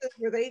places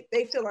where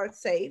they feel are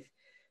safe,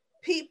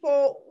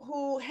 people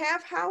who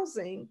have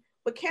housing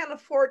but can't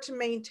afford to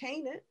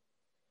maintain it,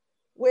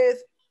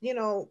 with, you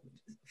know,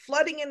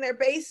 flooding in their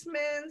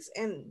basements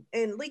and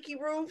leaky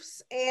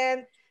roofs,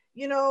 and,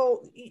 you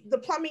know, the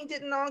plumbing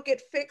didn't all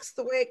get fixed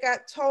the way it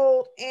got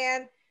told.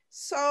 And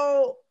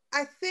so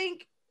I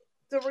think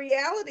the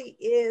reality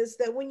is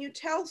that when you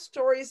tell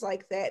stories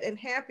like that, and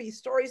happy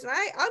stories, and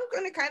I'm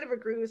going to kind of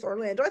agree with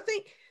Orlando, I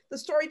think the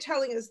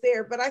storytelling is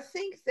there, but I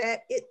think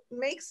that it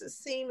makes it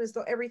seem as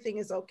though everything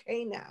is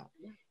okay now,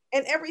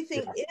 and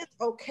everything is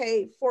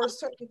okay for a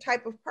certain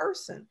type of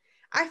person.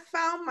 I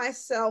found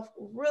myself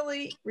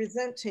really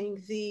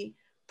resenting the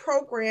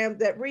program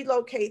that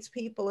relocates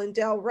people in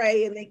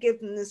Delray, and they give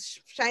them this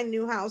shiny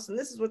new house, and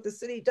this is what the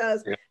city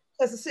does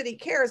because the city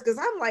cares. Because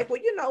I'm like, well,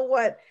 you know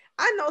what?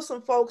 I know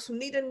some folks who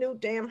need a new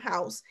damn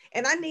house,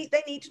 and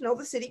they need to know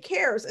the city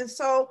cares. And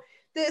so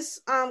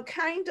this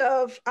kind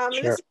of,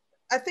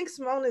 I think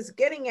Simone is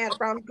getting at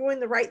about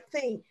doing the right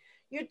thing.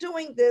 You're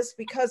doing this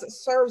because it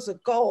serves a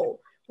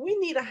goal. We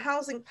need a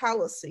housing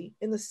policy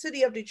in the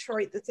city of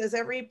Detroit that says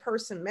every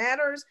person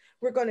matters.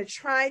 We're going to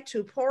try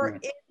to pour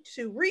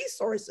into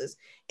resources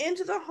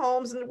into the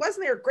homes. And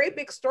wasn't there a great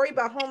big story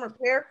about home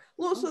repair?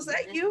 Louis, was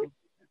that you?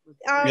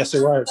 Yes,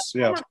 it was.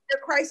 Yeah. Home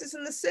repair crisis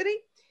in the city.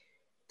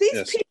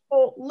 These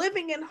people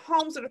living in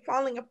homes that are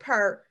falling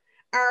apart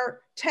are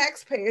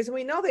taxpayers. And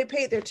we know they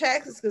paid their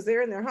taxes because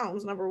they're in their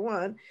homes, number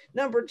one.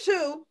 Number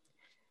two,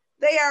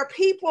 they are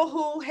people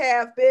who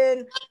have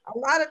been a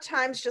lot of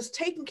times just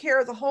taking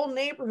care of the whole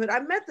neighborhood. I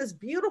met this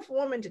beautiful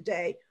woman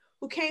today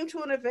who came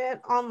to an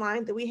event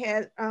online that we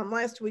had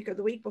last week or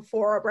the week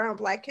before around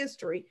Black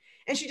History.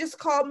 And she just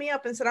called me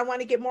up and said, I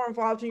want to get more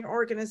involved in your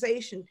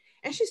organization.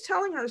 And she's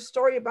telling her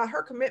story about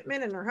her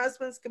commitment and her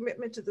husband's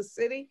commitment to the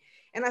city.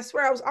 And I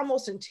swear I was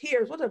almost in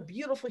tears. What a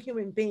beautiful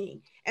human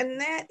being. And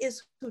that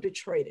is who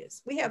Detroit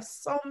is. We have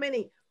so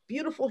many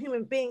beautiful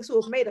human beings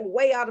who have made a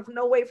way out of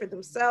no way for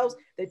themselves,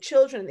 their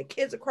children, and the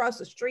kids across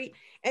the street.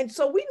 And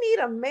so we need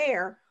a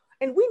mayor,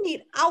 and we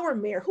need our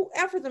mayor,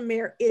 whoever the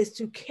mayor is,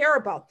 to care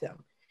about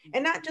them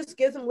and not just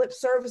give them lip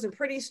service and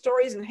pretty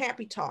stories and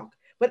happy talk,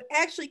 but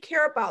actually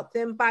care about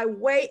them by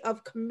way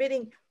of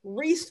committing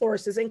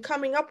resources and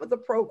coming up with a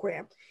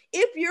program.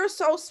 If you're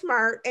so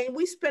smart, and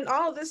we spend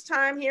all of this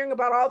time hearing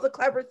about all the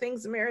clever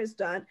things the mayor has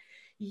done,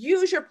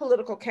 use your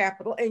political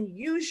capital and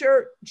use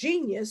your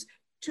genius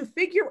to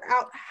figure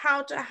out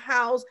how to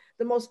house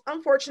the most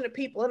unfortunate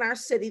people in our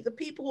city, the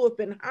people who have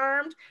been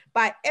harmed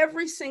by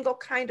every single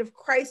kind of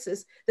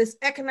crisis that's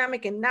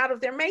economic and not of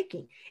their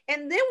making.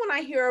 And then when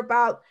I hear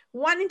about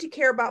wanting to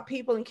care about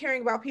people and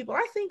caring about people,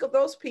 I think of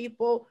those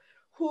people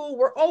who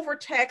were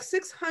overtaxed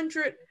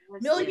 $600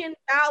 million.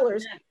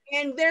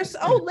 And there's,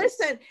 oh,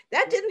 listen,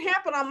 that didn't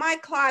happen on my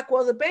clock.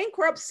 Well, the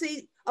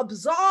bankruptcy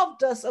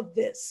absolved us of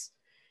this.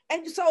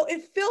 And so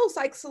it feels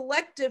like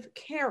selective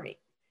caring.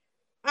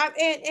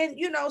 And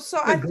you know, so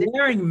I think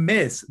glaring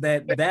miss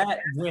that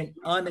went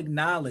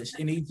unacknowledged,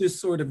 and he just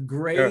sort of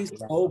grazed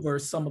over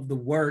some of the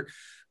work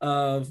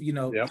of, you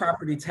know,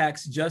 property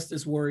tax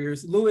justice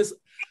warriors. Louis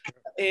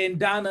and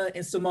Donna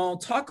and Simone,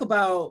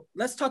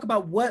 let's talk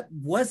about what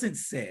wasn't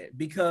said,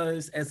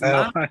 because as a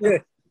lot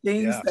of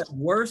things that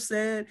were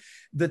said,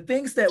 the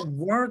things that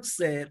weren't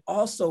said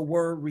also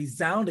were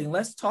resounding.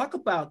 Let's talk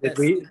about that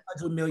 $600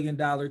 million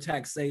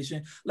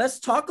taxation.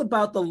 Let's talk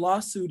about the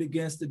lawsuit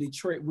against the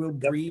Detroit Will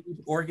Breathe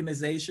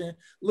organization.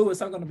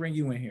 Louis, I'm going to bring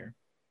you in here.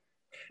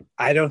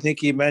 I don't think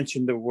he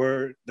mentioned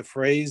the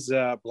phrase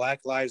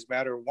Black Lives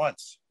Matter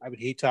once. I mean,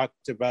 he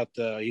talked about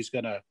he's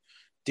going to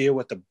deal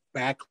with the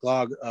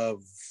backlog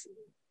of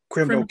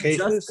criminal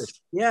cases.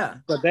 Justice. Yeah.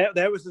 But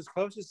that was as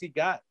close as he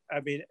got. I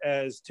mean,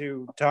 as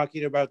to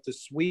talking about the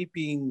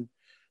sweeping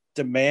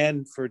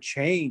demand for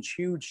change,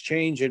 huge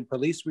change in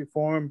police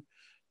reform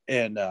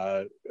and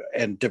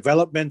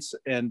developments,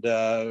 and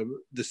the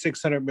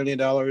 $600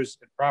 million in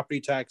property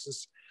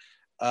taxes.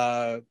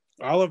 All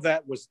of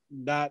that was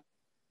not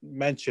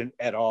mentioned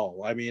at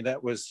all. I mean, I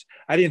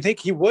didn't think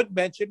he would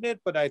mention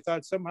it, but I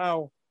thought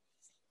somehow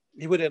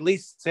he would at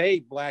least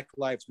say Black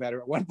Lives Matter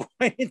at one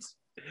point.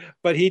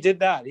 But he did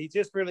not. He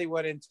just really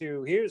went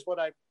into, here's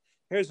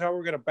how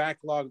we're going to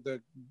backlog the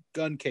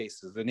gun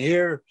cases. And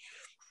here,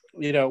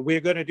 you know,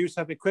 we're going to do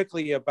something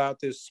quickly about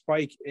this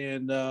spike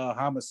in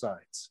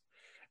homicides.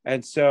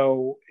 And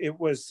so it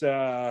was,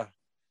 that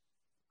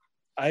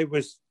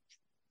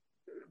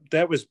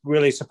was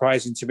really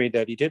surprising to me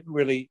that he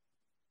didn't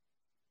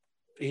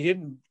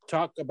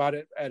talk about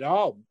it at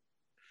all.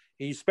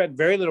 He spent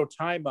very little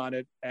time on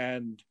it,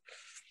 and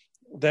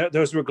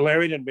those were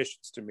glaring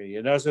admissions to me.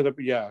 And those are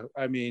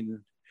I mean,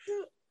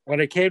 when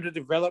it came to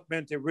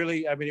development, it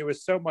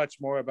was so much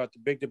more about the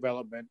big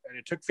development. And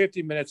it took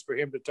 50 minutes for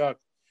him to talk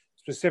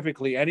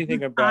specifically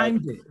anything about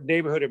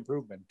neighborhood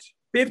improvement.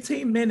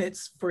 15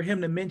 minutes for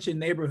him to mention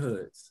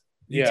neighborhoods.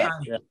 And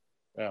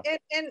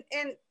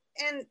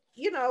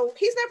you know,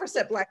 he's never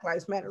said Black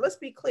Lives Matter. Let's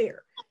be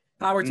clear.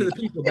 Power to the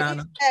people,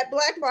 Donna. At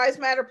Black Lives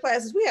Matter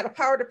plazas, we had a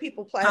Power to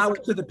People plaza. Power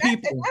to the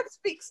people. That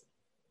speaks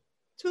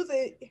to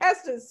the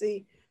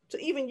hesitancy to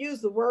even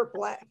use the word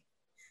Black.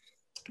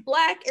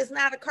 Black is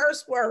not a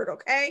curse word,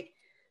 okay?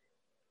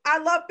 I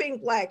love being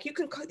Black. You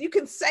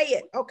can say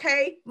it,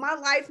 okay? My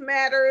life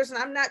matters,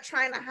 and I'm not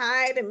trying to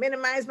hide and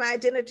minimize my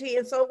identity.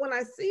 And so when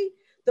I see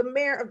the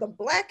mayor of the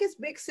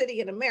Blackest big city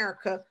in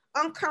America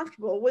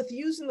uncomfortable with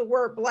using the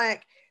word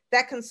Black,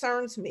 that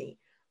concerns me.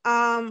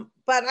 But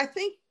I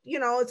think, you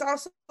know, it's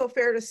also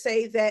fair to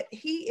say that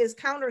he is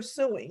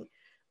countersuing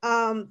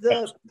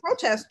the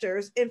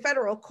protesters in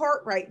federal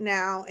court right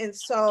now. And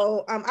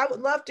so I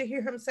would love to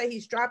hear him say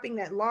he's dropping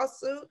that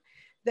lawsuit,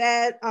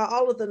 that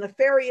all of the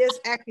nefarious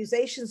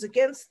accusations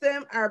against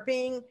them are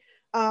being,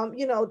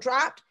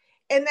 dropped,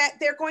 and that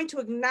they're going to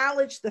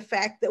acknowledge the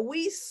fact that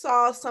we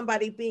saw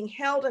somebody being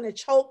held in a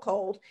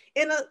chokehold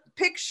in a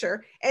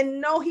picture, and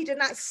no, he did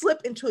not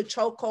slip into a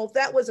chokehold.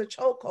 That was a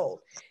chokehold.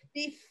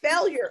 The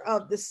failure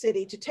of the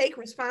city to take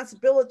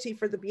responsibility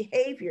for the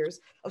behaviors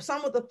of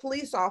some of the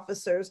police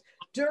officers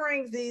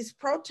during these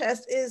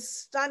protests is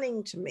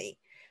stunning to me.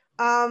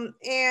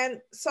 And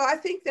so I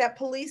think that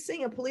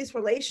policing and police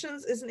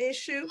relations is an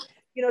issue.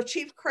 You know,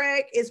 Chief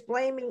Craig is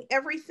blaming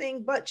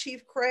everything but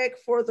Chief Craig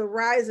for the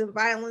rise in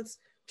violence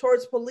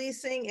towards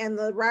policing and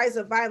the rise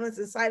of violence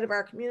inside of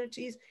our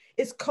communities.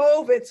 It's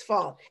COVID's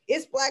fault.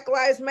 It's Black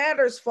Lives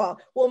Matter's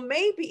fault. Well,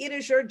 maybe it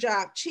is your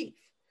job, Chief,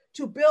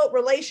 to build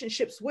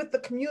relationships with the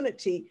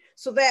community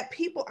so that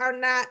people are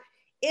not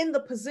in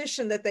the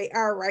position that they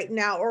are right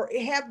now, or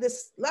have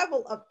this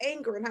level of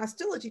anger and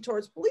hostility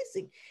towards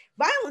policing.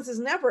 Violence is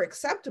never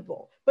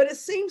acceptable, but it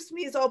seems to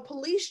me as though a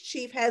police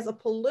chief has a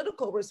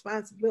political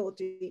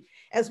responsibility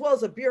as well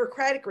as a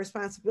bureaucratic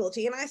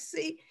responsibility. And I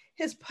see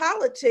his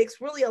politics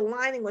really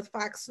aligning with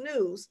Fox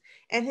News,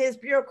 and his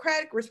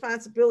bureaucratic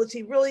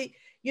responsibility really,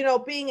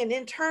 being an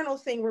internal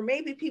thing where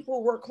maybe people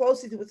who work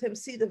closely with him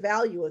see the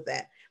value of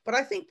that. But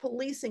I think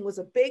policing was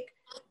a big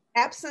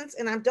absence,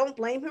 and I don't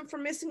blame him for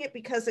missing it,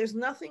 because there's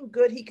nothing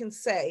good he can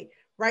say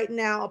right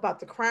now about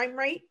the crime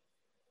rate,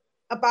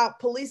 about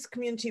police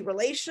community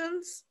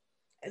relations.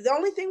 The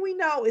only thing we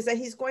know is that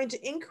he's going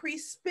to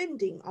increase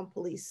spending on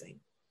policing.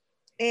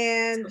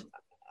 And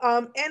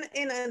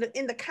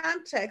in the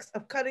context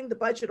of cutting the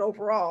budget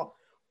overall,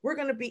 we're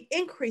going to be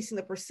increasing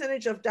the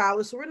percentage of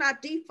dollars. So we're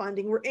not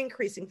defunding, we're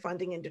increasing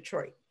funding in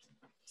Detroit.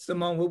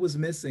 Simone, what was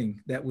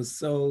missing that was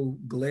so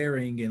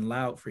glaring and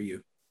loud for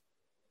you?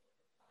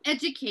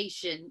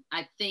 Education,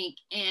 I think,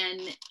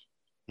 and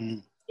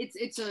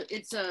it's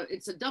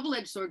a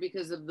double-edged sword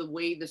because of the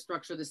way the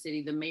structure of the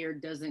city. The mayor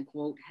doesn't,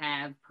 quote,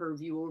 have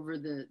purview over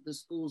the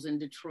schools in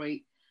Detroit,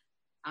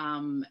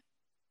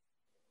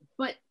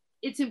 but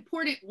it's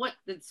important what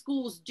the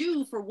schools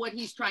do for what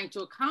he's trying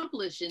to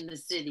accomplish in the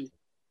city.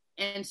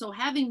 And so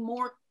having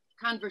more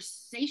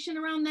conversation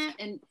around that,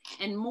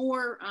 and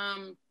more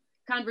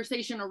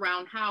conversation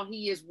around how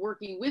he is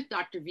working with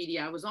Dr.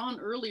 Vitti. I was on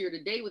earlier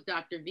today with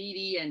Dr.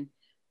 Vitti and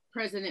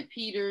President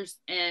Peters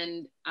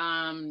and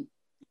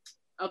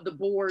of the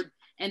board,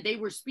 and they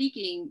were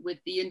speaking with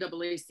the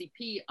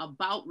NAACP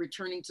about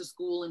returning to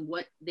school and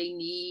what they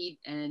need,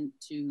 and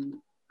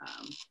to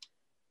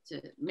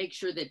make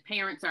sure that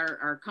parents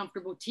are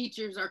comfortable,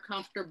 teachers are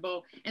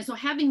comfortable. And so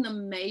having the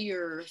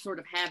mayor sort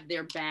of have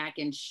their back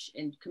and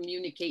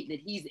communicate that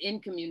he's in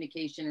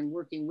communication and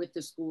working with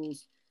the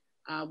schools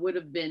would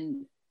have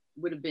been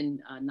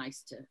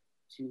nice to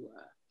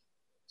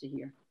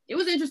hear. It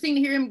was interesting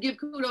to hear him give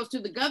kudos to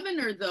the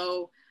governor,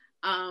 though,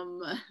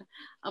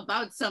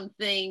 about some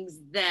things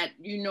that,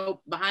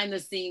 behind the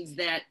scenes,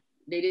 that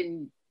they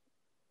didn't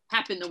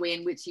happen the way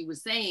in which he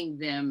was saying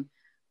them.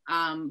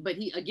 But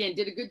he, again,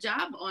 did a good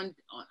job on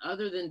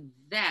other than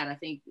that, I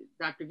think,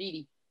 Dr.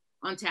 Vitti,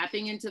 on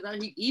tapping into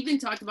he even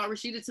talked about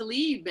Rashida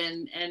Tlaib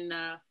and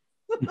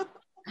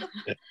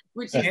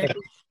which is,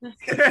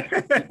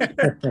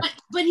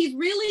 but he's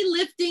really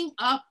lifting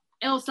up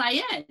El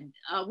Sayed,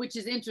 which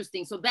is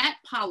interesting. So that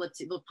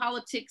the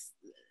politics,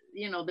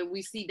 that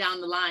we see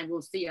down the line,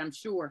 we'll see, I'm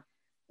sure.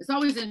 It's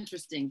always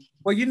interesting.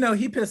 Well,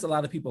 he pissed a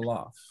lot of people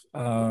off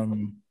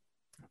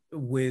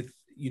with,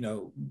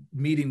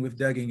 meeting with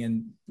Duggan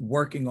and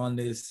working on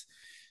this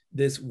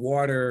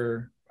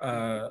water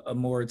a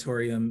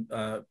moratorium,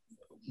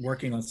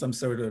 working on some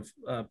sort of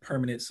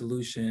permanent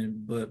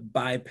solution, but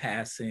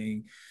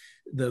bypassing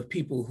the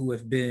people who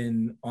have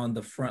been on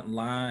the front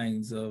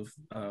lines of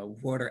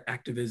water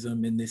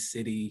activism in this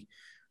city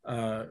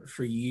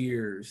for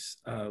years,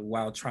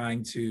 while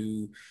trying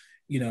to,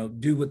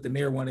 do what the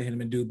mayor wanted him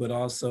to do, but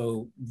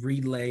also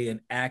relay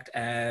and act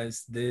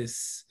as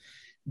this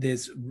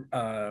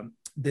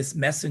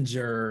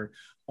messenger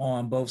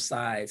on both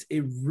sides.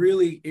 It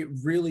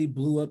really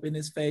blew up in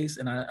his face,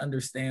 and I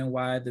understand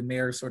why the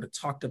mayor sort of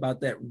talked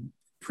about that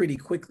pretty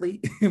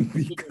quickly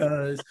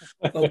because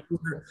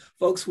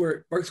folks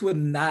were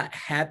not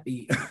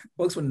happy.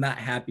 Folks were not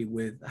happy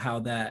with how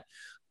that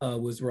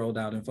was rolled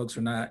out, and folks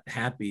were not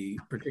happy,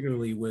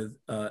 particularly with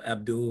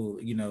Abdul.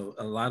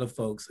 A lot of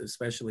folks,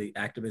 especially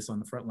activists on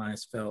the front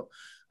lines, felt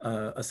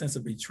a sense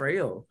of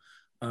betrayal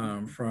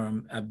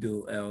from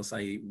Abdul El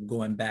Sayed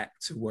going back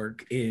to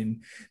work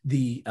in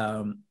the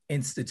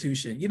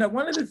institution.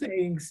 One of the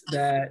things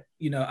that,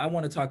 I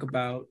want to talk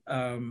about,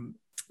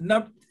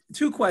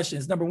 two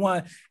questions. Number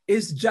one,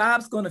 is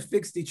jobs going to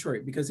fix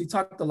Detroit? Because he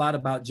talked a lot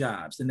about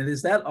jobs, and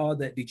is that all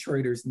that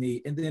Detroiters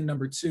need? And then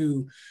number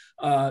two,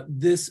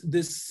 this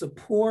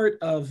support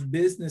of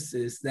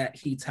businesses that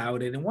he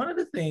touted. And one of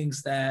the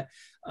things that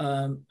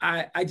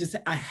I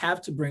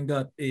have to bring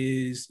up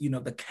is,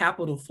 the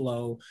capital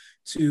flow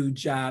to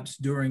jobs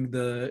during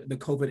the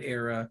COVID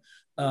era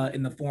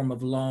in the form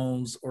of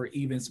loans or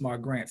even small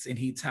grants. And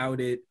he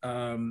touted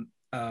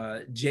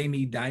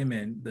Jamie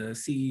Dimon, the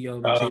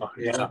CEO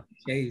of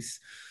Chase,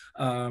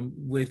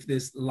 with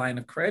this line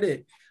of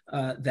credit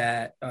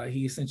that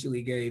he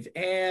essentially gave,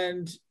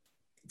 and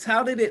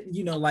touted it,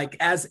 like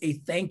as a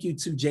thank you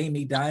to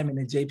Jamie Dimon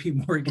and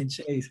JP Morgan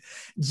Chase.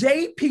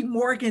 JP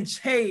Morgan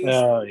Chase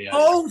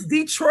owns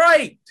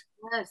Detroit.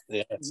 Yes,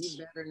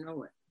 you better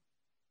know it.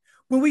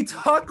 When we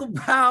talk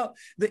about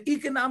the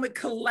economic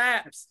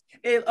collapse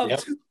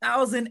of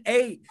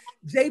 2008,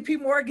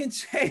 JP Morgan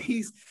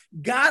Chase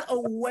got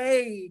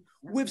away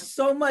with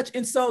so much.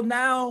 And so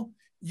now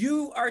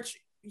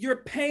you're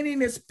painting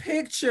this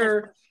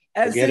picture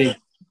as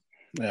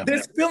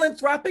this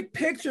philanthropic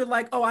picture,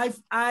 like, oh, I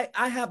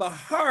have a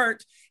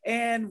heart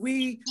and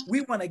we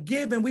want to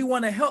give and we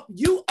want to help.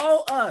 You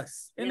owe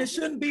us, and it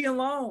shouldn't be in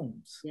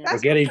loans. We're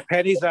getting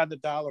pennies on the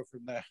dollar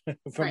from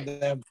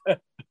them.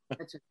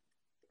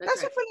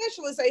 That's what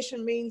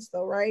financialization means,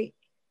 though, right?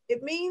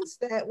 It means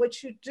that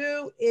what you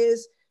do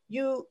is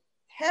you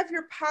have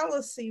your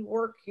policy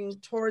working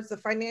towards the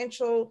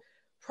financial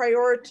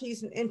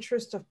priorities and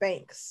interests of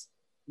banks.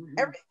 Mm-hmm.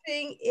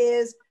 Everything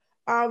is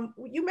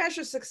You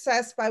measure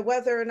success by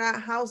whether or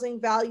not housing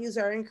values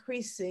are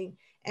increasing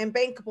and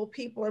bankable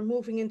people are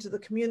moving into the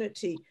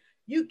community.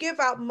 You give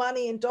out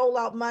money and dole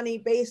out money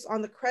based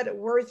on the credit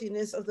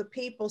worthiness of the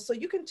people. So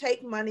you can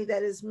take money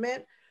that is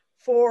meant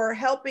for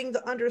helping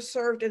the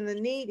underserved and the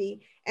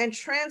needy and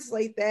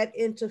translate that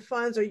into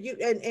funds, or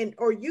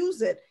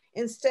use it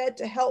instead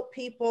to help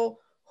people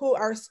who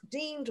are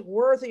deemed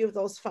worthy of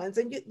those funds.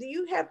 And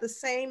you have the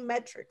same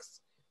metrics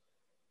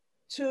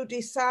to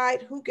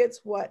decide who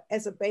gets what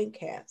as a bank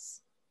has.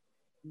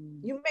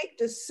 You make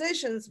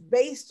decisions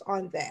based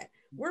on that.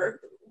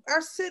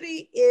 Our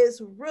city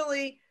is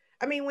really,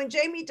 I mean, when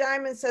Jamie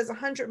Dimon says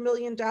 $100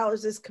 million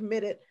is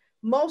committed,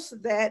 most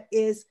of that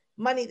is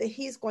money that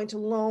he's going to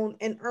loan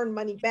and earn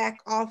money back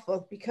off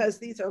of, because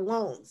these are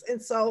loans.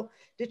 And so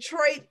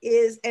Detroit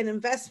is an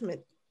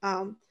investment,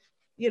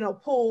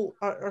 pool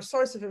or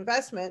source of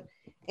investment.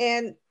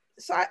 And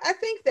so I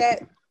think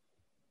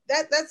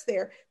that's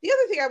there. The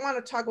other thing I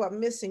want to talk about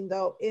missing,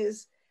 though,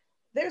 is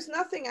there's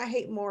nothing I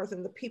hate more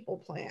than the people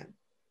plan.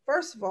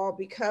 First of all,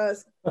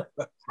 because I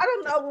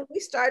don't know when we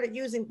started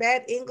using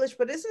bad English,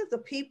 but isn't it the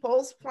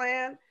people's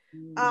plan?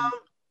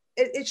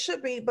 It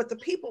should be, but the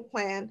people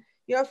plan,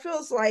 it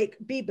feels like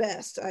be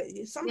best.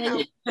 Somehow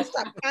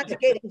stop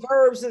conjugating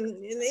verbs, and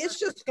it's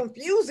just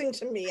confusing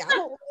to me. I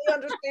don't really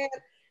understand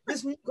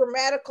this new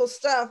grammatical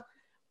stuff,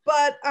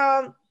 but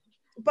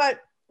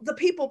the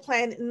people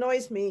plan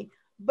annoys me.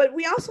 But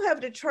we also have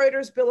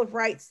Detroiters' Bill of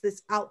Rights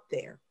that's out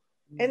there,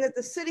 and that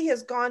the city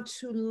has gone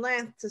to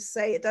length to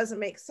say it doesn't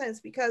make sense,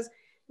 because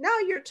now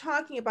you're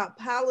talking about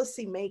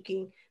policy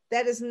making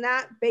that is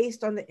not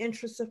based on the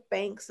interests of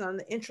banks and on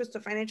the interests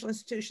of financial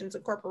institutions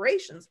and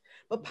corporations,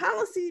 but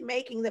policy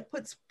making that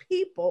puts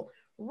people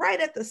right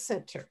at the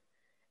center.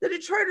 The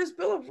Detroiters'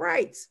 Bill of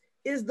Rights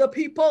is the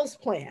people's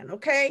plan,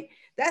 okay?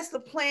 That's the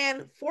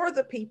plan for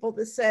the people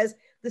that says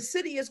the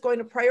city is going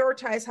to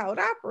prioritize how it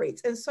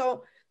operates. And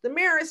so the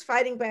mayor is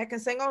fighting back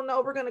and saying, oh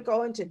no, we're going to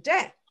go into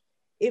debt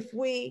if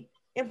we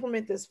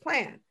implement this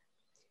plan.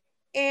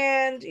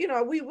 And,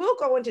 we will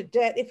go into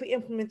debt if we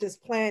implement this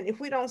plan, if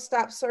we don't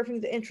stop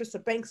serving the interests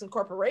of banks and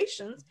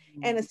corporations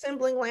and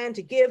assembling land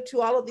to give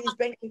to all of these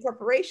banking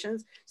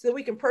corporations so that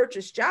we can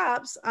purchase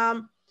jobs.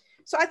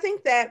 So I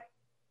think that,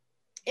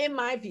 in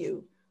my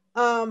view,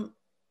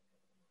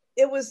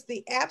 it was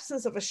the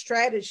absence of a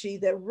strategy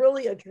that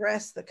really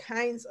addressed the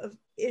kinds of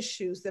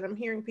issues that I'm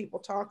hearing people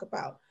talk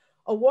about.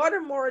 A water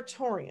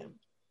moratorium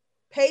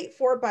paid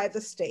for by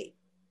the state,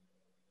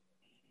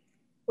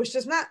 which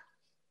does not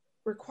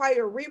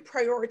require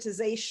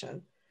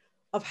reprioritization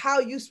of how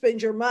you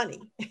spend your money,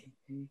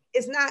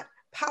 is not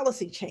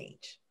policy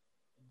change.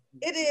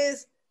 It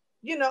is,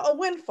 a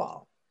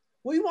windfall.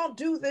 We won't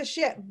do this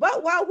yet.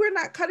 But while we're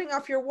not cutting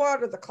off your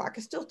water, the clock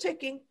is still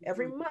ticking.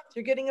 Every month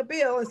you're getting a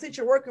bill. And since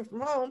you're working from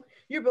home,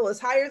 your bill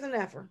is higher than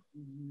ever.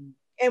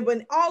 And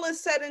when all is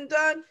said and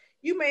done,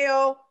 you may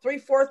owe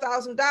 $3,000,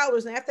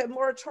 $4,000. And after that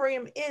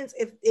moratorium ends,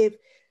 if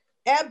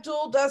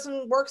Abdul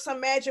doesn't work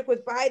some magic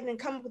with Biden and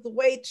come up with a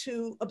way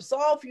to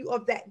absolve you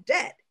of that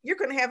debt, you're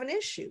going to have an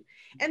issue.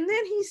 And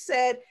then he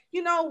said,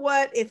 you know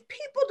what, if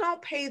people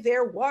don't pay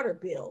their water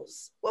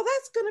bills, well,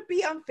 that's going to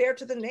be unfair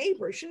to the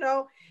neighbors,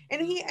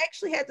 And he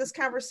actually had this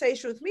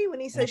conversation with me when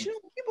he says,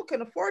 people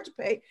can afford to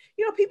pay,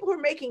 people who are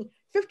making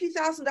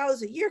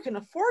 $50,000 a year can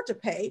afford to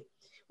pay.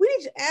 We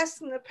need to ask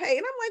them to pay.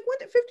 And I'm like, when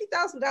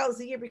did $50,000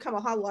 a year become a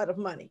whole lot of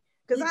money?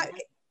 Because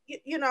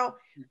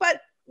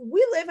but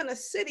we live in a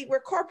city where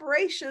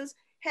corporations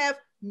have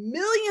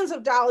millions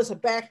of dollars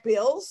of back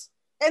bills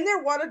and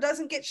their water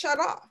doesn't get shut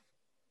off.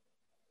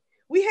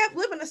 We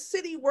live in a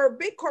city where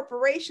big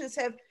corporations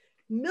have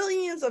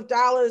millions of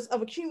dollars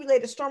of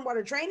accumulated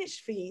stormwater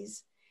drainage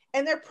fees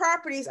and their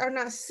properties are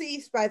not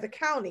seized by the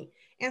county.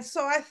 And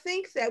so I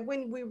think that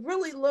when we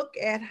really look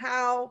at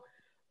how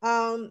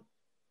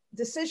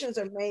decisions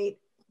are made,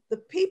 the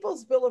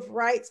People's Bill of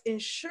Rights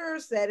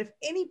ensures that if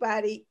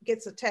anybody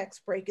gets a tax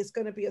break, it's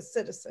going to be a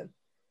citizen.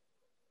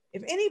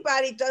 If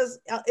anybody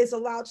is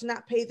allowed to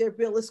not pay their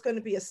bill, it's going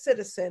to be a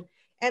citizen.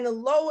 And the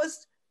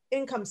lowest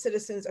income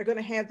citizens are going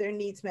to have their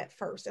needs met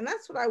first. And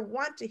that's what I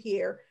want to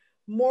hear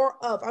more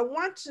of. I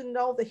want to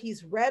know that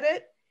he's read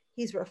it,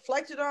 he's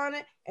reflected on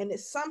it, and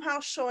it's somehow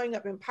showing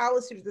up in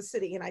policy for the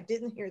city. And I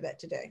didn't hear that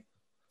today.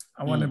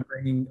 I want to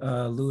bring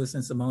Louis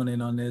and Simone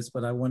in on this,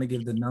 but I want to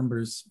give the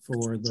numbers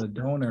for the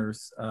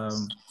donors, for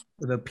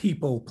the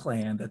people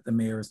plan that the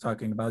mayor is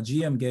talking about.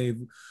 GM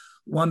gave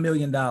 $1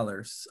 million.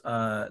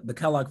 The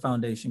Kellogg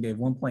Foundation gave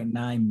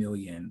 $1.9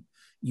 million.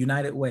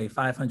 United Way,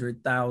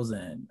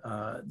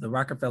 $500,000. The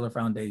Rockefeller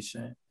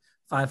Foundation,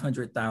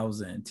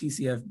 $500,000.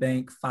 TCF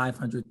Bank,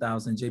 $500,000.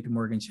 JP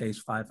Morgan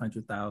Chase,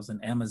 $500,000.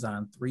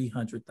 Amazon,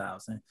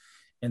 $300,000.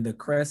 And the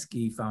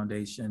Kresge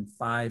Foundation,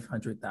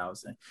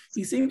 $500,000.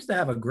 He seems to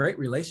have a great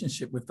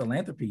relationship with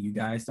philanthropy, you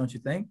guys, don't you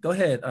think? Go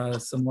ahead,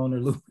 Simone or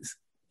Louis.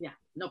 Yeah,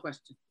 no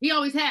question. He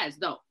always has,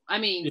 though. I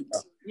mean,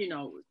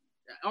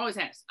 always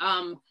has.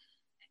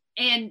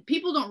 And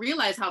people don't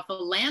realize how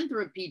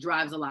philanthropy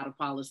drives a lot of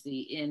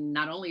policy in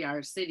not only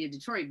our city of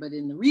Detroit, but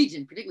in the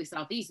region, particularly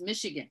Southeast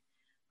Michigan.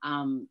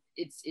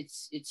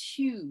 It's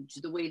huge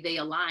the way they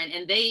align,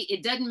 and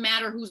it doesn't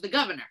matter who's the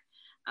governor.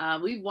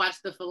 We've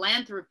watched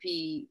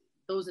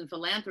those in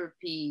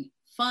philanthropy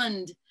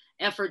fund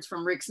efforts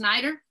from Rick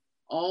Snyder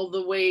all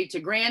the way to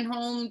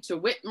Granholm to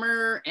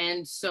Whitmer,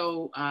 and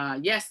so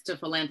yes to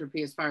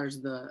philanthropy as far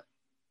as the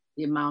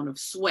amount of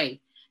sway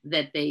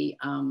that they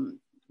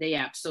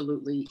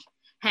absolutely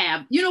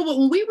have. You know what,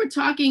 when we were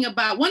talking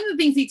about, one of the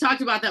things he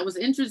talked about that was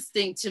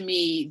interesting to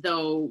me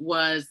though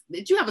was,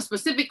 did you have a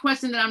specific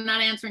question that I'm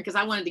not answering? Because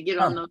I wanted to get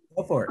on those.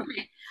 Go for it.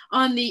 Okay.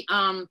 On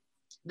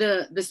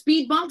the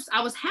speed bumps,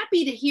 I was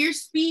happy to hear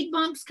speed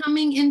bumps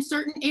coming in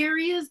certain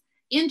areas.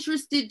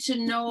 Interested to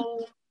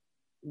know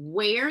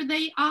where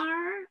they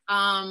are.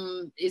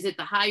 Is it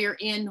the higher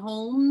end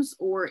homes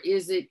or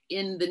is it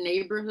in the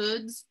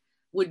neighborhoods?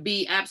 Would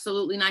be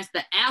absolutely nice.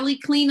 The alley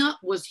cleanup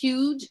was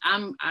huge.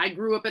 I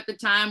grew up at the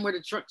time where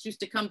the trucks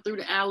used to come through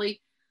the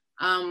alley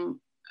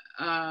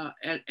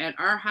at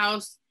our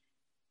house.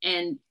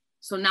 And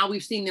so now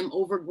we've seen them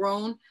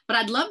overgrown, but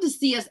I'd love to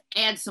see us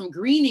add some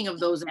greening of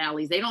those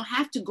alleys. They don't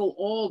have to go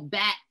all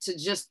back to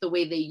just the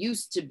way they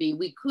used to be.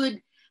 We could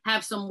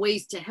have some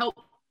ways to help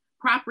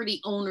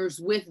property owners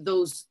with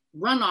those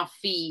runoff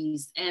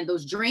fees and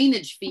those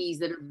drainage fees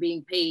that are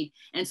being paid.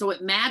 And so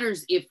it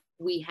matters if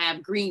we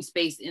have green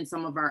space in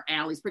some of our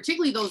alleys,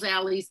 particularly those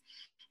alleys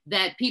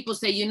that people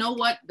say, you know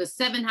what, the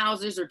 7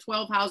 houses or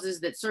 12 houses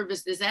that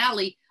service this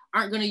alley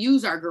aren't going to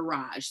use our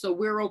garage. So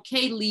we're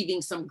okay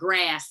leaving some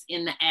grass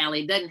in the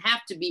alley. It doesn't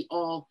have to be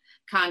all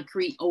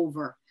concrete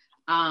over.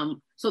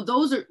 So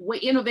those are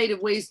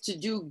innovative ways to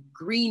do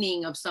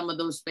greening of some of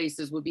those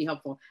spaces would be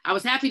helpful. I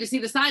was happy to see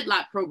the side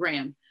lot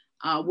program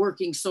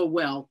working so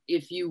well,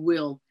 if you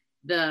will.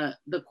 The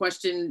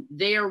question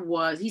there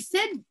was, he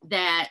said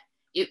that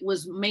it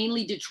was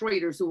mainly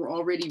Detroiters who were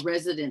already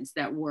residents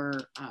that were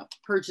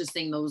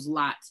purchasing those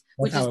lots,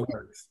 which That's is how it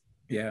works.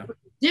 Yeah.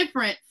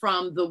 different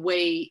from the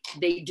way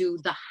they do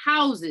the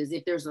houses.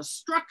 If there's a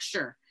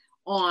structure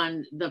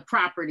on the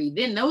property,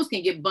 then those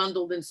can get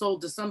bundled and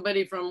sold to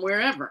somebody from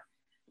wherever.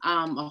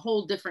 A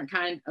whole different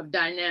kind of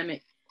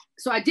dynamic.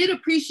 So I did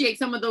appreciate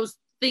some of those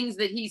things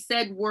that he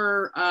said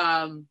were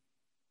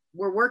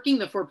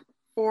working,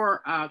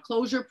 for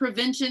closure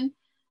prevention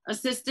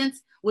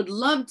assistance. Would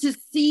love to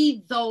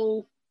see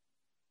though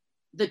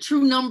the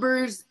true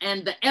numbers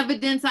and the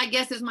evidence, I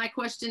guess is my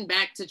question,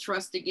 back to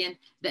trust again,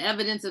 the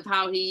evidence of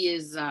how he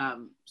is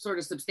sort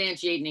of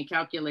substantiating and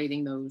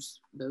calculating those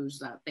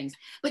things.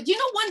 But you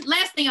know, one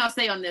last thing I'll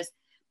say on this,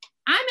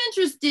 I'm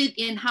interested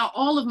in how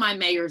all of my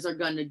mayors are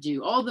going to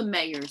do, all the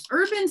mayors.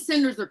 Urban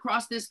centers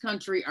across this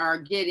country are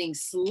getting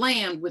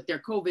slammed with their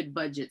COVID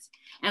budgets.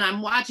 And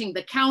I'm watching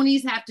the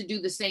counties have to do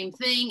the same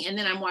thing. And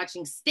then I'm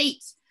watching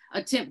states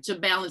attempt to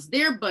balance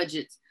their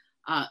budgets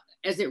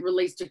as it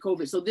relates to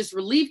COVID. So this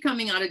relief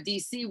coming out of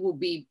DC will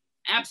be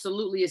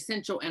absolutely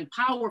essential and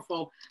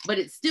powerful, but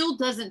it still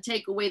doesn't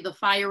take away the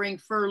firing,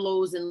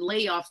 furloughs, and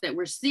layoffs that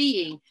we're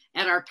seeing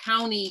at our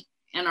county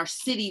and our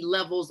city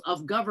levels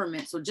of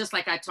government. So just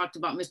like I talked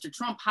about Mr.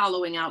 Trump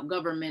hollowing out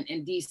government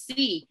in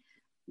DC,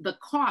 the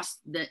cost,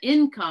 the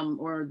income,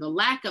 or the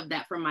lack of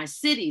that from my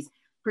cities,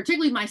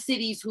 particularly my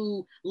cities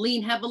who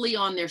lean heavily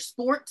on their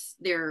sports,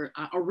 their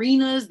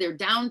arenas, their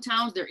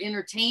downtowns, their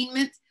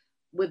entertainment.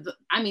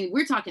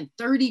 We're talking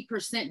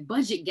 30%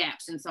 budget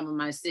gaps in some of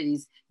my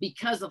cities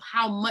because of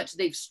how much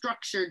they've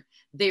structured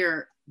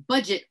their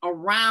budget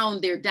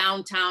around their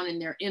downtown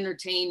and their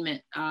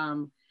entertainment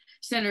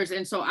centers.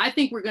 And so I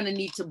think we're going to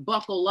need to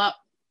buckle up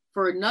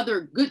for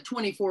another good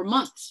 24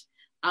 months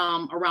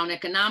around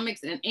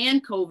economics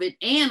and COVID,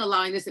 and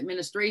allowing this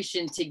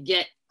administration to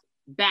get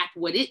back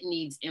what it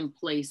needs in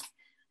place.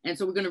 And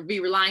so we're going to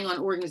be relying on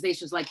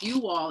organizations like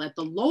you all at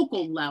the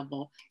local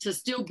level to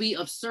still be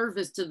of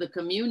service to the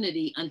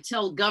community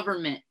until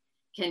government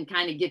can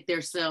kind of get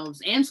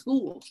themselves and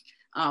schools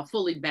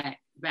fully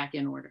back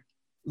in order.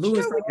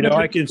 Louis,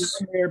 I can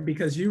there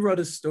because you wrote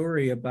a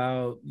story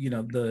about,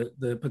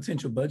 the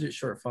potential budget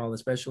shortfall,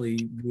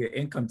 especially via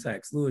income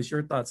tax. Louis,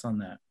 your thoughts on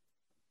that?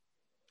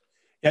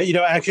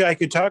 Yeah, actually, I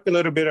could talk a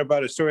little bit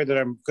about a story that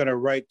I'm going to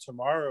write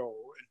tomorrow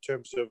in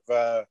terms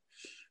of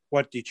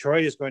what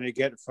Detroit is going to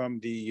get from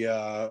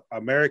the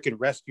American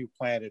Rescue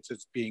Plan,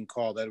 it's being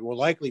called, that will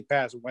likely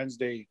pass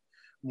Wednesday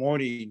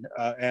morning,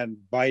 and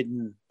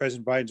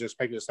President Biden's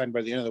expected to sign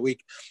by the end of the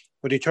week.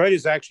 But Detroit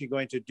is actually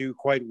going to do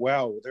quite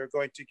well. They're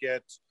going to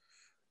get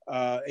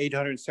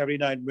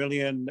 $879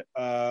 million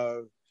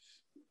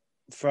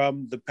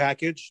from the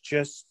package,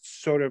 just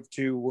sort of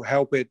to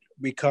help it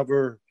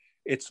recover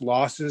its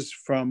losses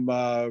from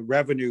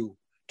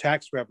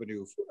tax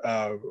revenue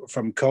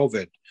from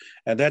COVID.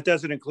 And that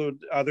doesn't include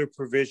other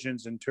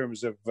provisions in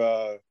terms of,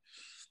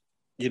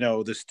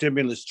 the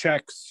stimulus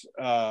checks,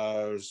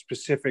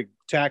 specific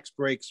tax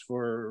breaks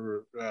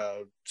for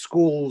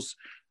schools,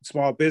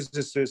 small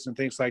businesses and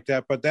things like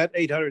that. But that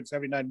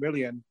 $879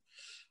 million,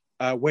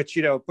 which,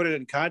 put it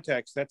in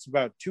context, that's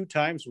about 2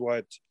 times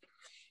what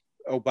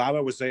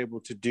Obama was able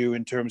to do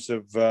in terms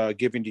of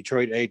giving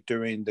Detroit aid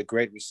during the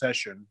Great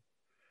Recession.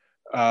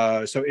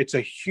 So it's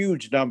a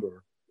huge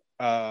number.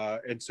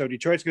 And so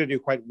Detroit's going to do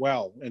quite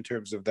well in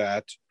terms of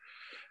that.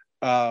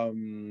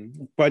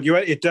 But you're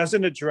right, it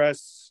doesn't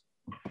address,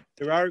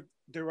 there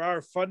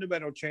are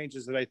fundamental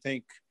changes that I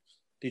think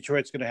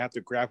Detroit's going to have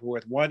to grapple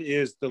with. One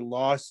is the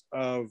loss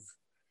of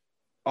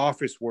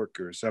office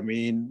workers. I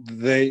mean,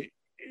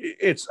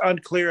 it's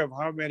unclear of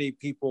how many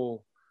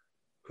people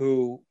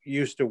who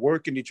used to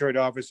work in Detroit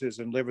offices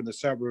and live in the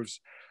suburbs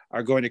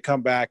are going to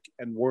come back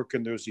and work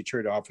in those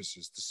Detroit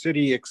offices. The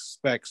city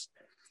expects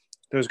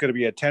there's going to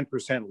be a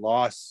 10%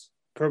 loss,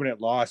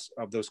 permanent loss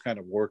of those kind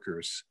of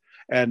workers.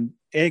 And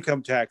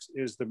income tax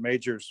is the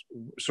major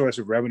source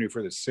of revenue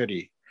for the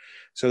city.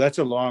 So that's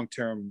a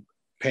long-term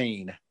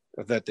pain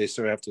that they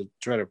sort of have to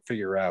try to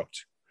figure out.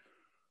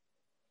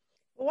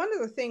 One of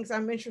the things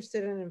I'm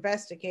interested in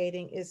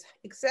investigating is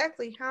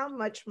exactly how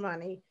much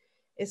money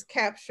is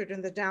captured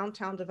in the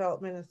Downtown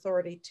Development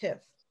Authority TIF.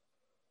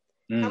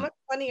 How much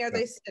money are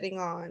they sitting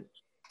on?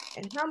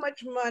 And how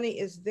much money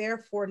is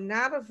therefore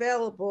not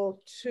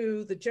available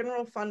to the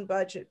general fund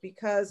budget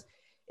because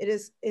it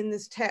is in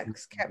this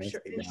tax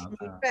capture instrument?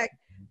 In fact,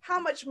 how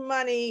much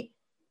money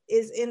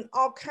is in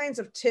all kinds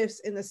of TIFs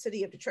in the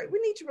city of Detroit? We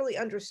need to really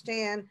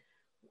understand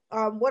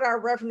what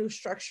our revenue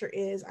structure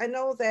is. I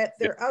know that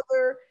there are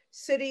other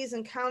cities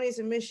and counties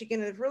in Michigan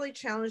that have really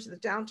challenged the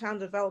Downtown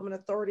Development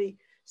Authority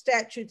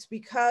statutes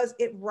because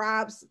it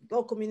robs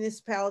local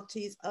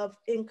municipalities of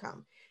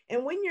income.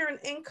 And when you're an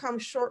income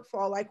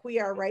shortfall like we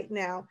are right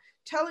now,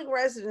 telling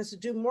residents to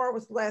do more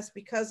with less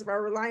because of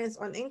our reliance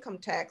on income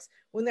tax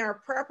when there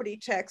are property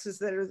taxes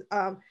that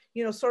are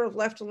sort of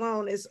left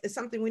alone is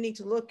something we need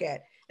to look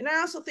at. And I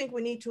also think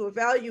we need to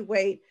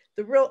evaluate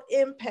the real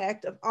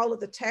impact of all of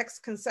the tax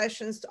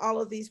concessions to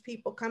all of these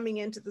people coming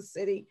into the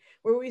city,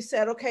 where we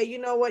said, okay, you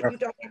know what, you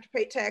don't have to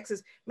pay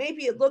taxes.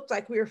 Maybe it looked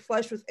like we were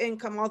flush with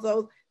income,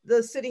 although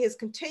the city has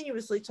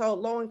continuously told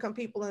low-income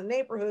people in the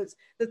neighborhoods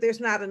that there's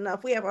not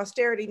enough. We have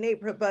austerity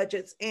neighborhood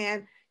budgets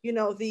and,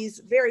 these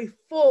very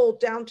full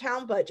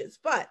downtown budgets.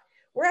 But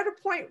we're at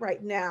a point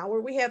right now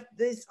where we have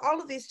all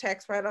of these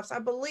tax write-offs. I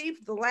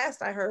believe the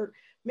last I heard,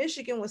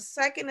 Michigan was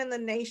second in the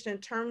nation in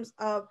terms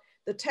of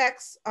the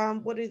tax,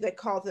 what do they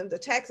call them? The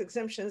tax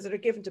exemptions that are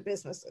given to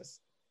businesses.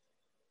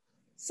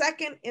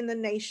 Second in the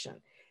nation.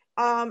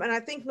 And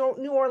I think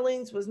New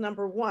Orleans was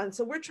number one.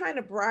 So we're trying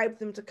to bribe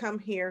them to come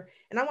here.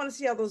 And I want to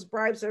see how those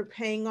bribes are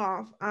paying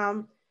off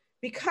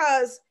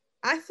because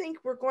I think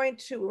we're going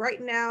to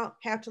right now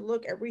have to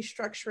look at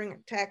restructuring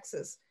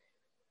taxes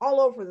all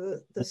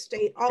over the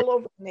state, all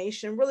over the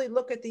nation, really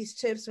look at these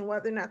TIFs and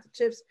whether or not the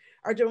TIFs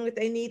are doing what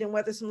they need and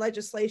whether some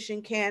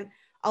legislation can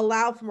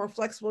allow for more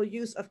flexible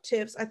use of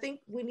TIFs. I think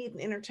we need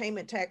an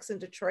entertainment tax in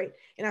Detroit.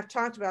 And I've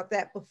talked about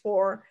that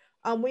before.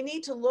 We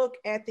need to look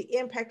at the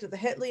impact of the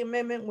Headley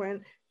Amendment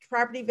when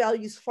property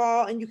values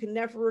fall and you can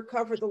never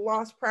recover the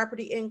lost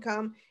property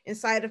income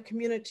inside of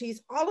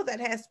communities. All of that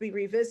has to be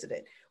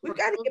revisited. We've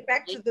got to get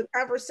back to the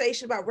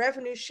conversation about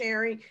revenue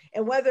sharing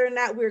and whether or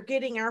not we're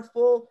getting our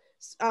full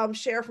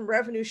share from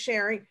revenue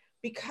sharing,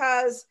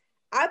 because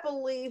I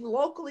believe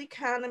local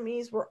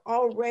economies were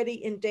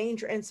already in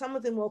danger and some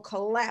of them will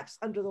collapse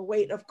under the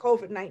weight of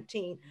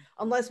COVID-19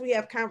 unless we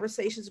have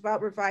conversations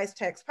about revised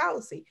tax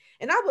policy.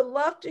 And I would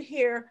love to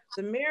hear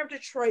the mayor of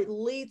Detroit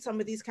lead some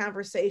of these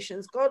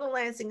conversations, go to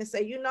Lansing and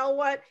say, you know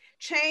what,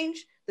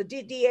 change the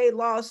DDA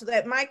law so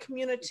that my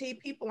community,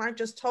 people aren't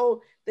just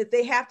told that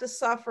they have to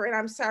suffer. And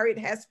I'm sorry, it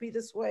has to be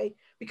this way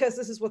because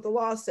this is what the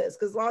law says,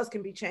 because laws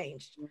can be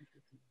changed.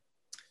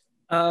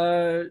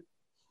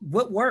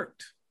 What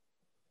worked?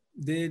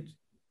 Did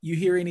you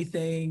hear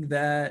anything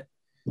that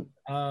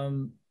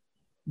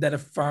that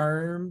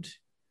affirmed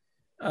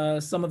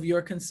some of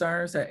your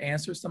concerns, that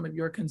answered some of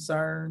your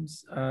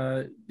concerns?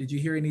 Did you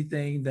hear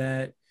anything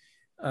that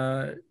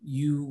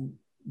you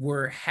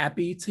were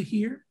happy to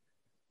hear?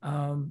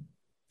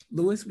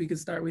 Louis, we could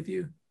start with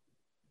you.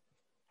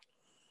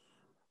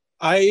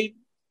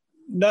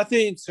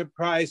 Nothing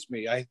surprised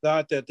me. I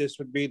thought that this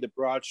would be the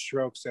broad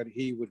strokes that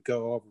he would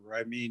go over.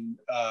 I mean,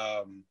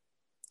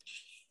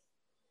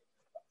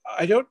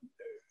 I don't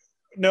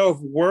know if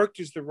worked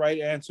is the right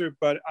answer,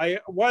 but I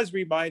was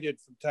reminded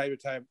from time to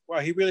time, well,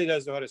 he really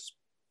does know how to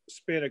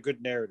spin a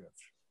good narrative.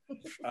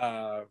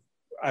 I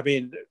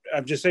mean,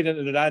 I'm just saying that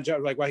in a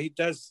non-job, like, well, he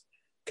does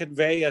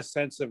convey a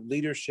sense of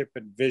leadership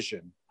and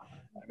vision.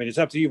 I mean, it's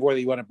up to you whether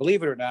you want to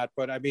believe it or not,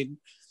 but I mean,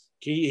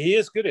 he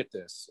is good at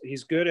this.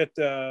 He's good at,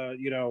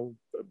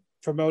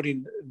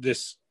 promoting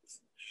this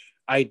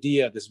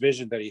idea, this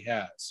vision that he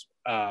has.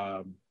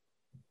 I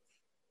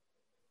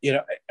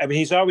mean,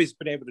 he's always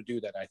been able to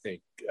do that, I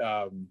think.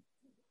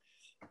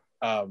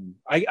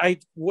 I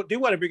do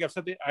want to bring up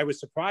something I was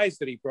surprised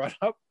that he brought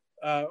up,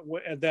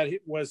 and that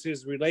was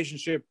his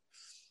relationship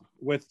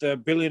with the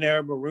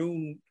billionaire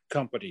maroon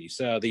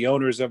companies, the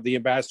owners of the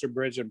Ambassador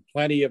Bridge and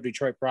plenty of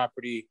Detroit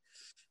property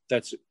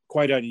that's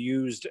quite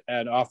unused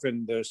and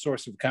often the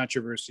source of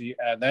controversy.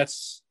 And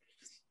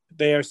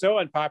they are so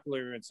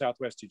unpopular in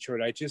Southwest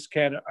Detroit. I just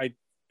can't,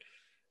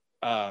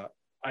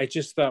 I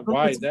just thought,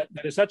 why? That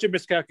is such a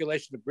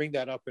miscalculation to bring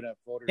that up in a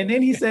voter. And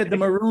then he said the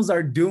Maroons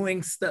are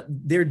doing stuff.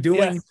 They're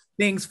doing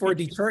things for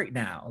Detroit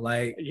now.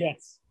 Like,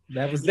 yes,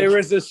 there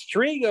was a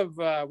string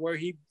of where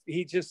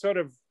he just sort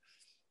of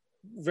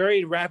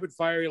very rapid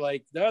fire,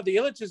 like, no, the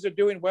Illiches are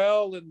doing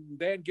well, and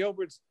Dan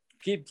Gilbert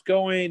keeps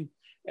going,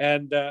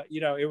 and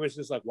it was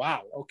just like,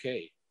 wow,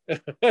 okay.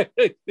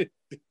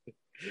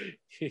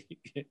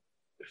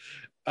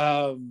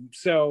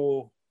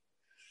 So,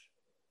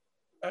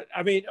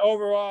 I mean,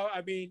 overall,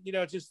 I mean,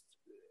 just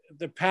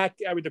the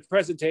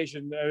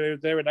presentation.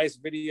 There were nice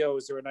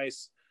videos. There were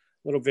nice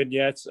little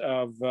vignettes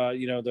of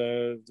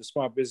the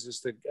small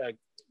business, the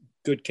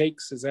Good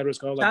Cakes. Is that what it's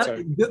called?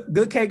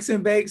 Good Cakes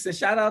and Bakes. And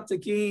shout out to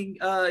King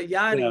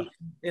Yachty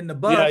in the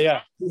buff.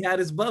 Yeah. He had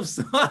his buffs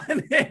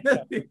on.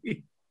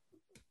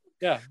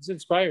 Yeah, it's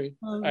inspiring.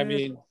 Oh, I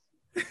mean,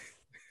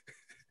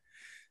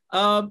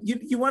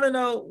 you want to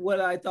know what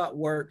I thought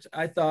worked?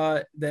 I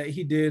thought that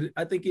he did.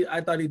 I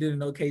thought he did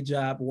an okay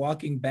job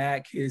walking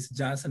back his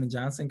Johnson &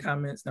 Johnson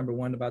comments. Number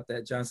one, about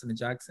that Johnson &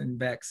 Johnson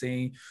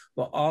vaccine,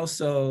 but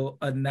also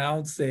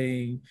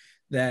announcing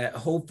that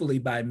hopefully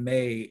by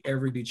May,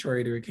 every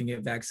Detroiter can get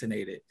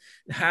vaccinated.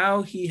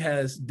 How he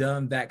has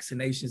done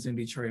vaccinations in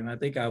Detroit, and I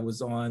think I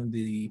was on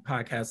the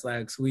podcast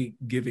last week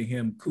giving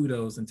him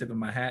kudos and tipping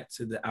my hat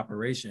to the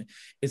operation.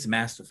 It's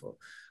masterful.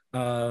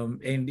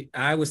 And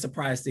I was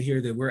surprised to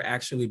hear that we're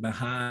actually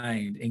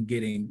behind in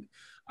getting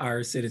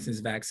our citizens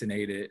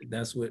vaccinated.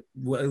 That's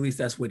at least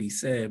that's what he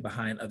said,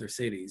 behind other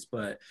cities.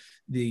 But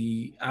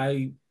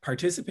I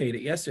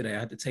participated yesterday. I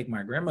had to take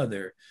my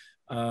grandmother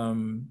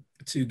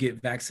to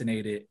get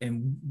vaccinated,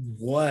 and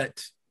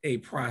what a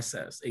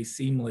process, a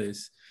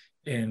seamless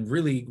and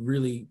really,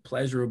 really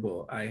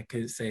pleasurable, I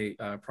could say,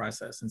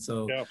 process. And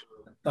so I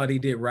thought he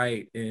did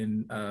right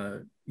in,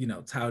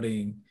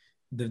 touting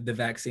the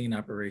vaccine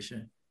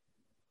operation.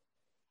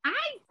 I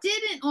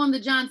didn't on the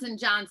Johnson &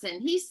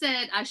 Johnson. He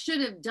said I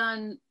should have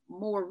done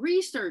more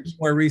research.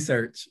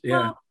 Yeah.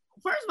 Well,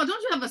 first of all,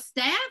 don't you have a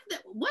staff?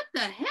 What the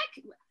heck?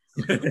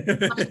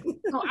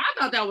 So I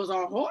thought that was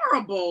a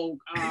horrible,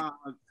 that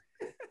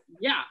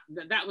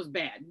was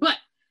bad. But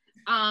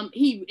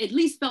he at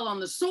least fell on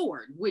the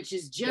sword, which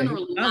is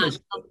generally not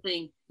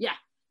something,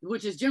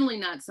 which is generally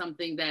not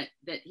something that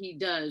he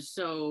does.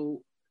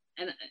 So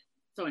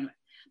anyway.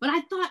 But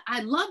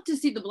I love to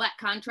see the Black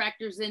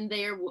contractors in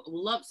there.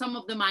 Love some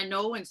of them I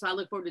know, and so I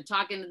look forward to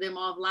talking to them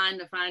offline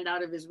to find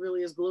out if it's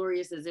really as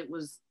glorious as it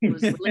was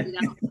laid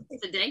out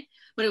today.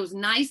 But it was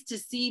nice to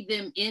see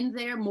them in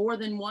there, more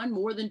than one,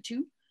 more than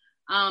two.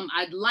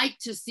 I'd like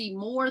to see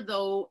more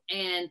though,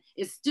 and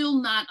it's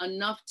still not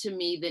enough to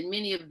me that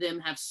many of them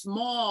have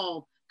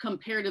small,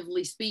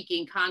 comparatively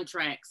speaking,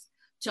 contracts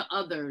to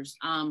others.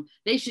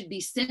 They should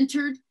be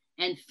centered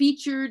and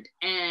featured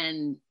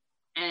and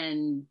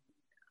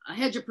a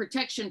hedge of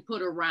protection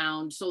put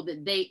around so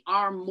that they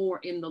are more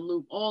in the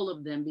loop, all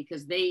of them,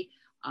 because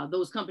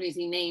those companies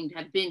he named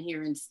have been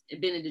here and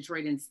been in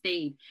Detroit and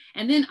stayed.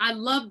 And then I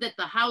love that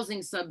the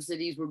housing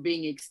subsidies were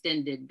being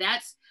extended.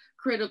 That's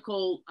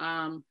critical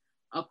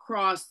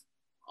across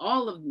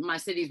all of my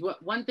cities.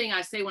 One thing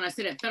I say when I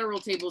sit at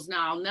federal tables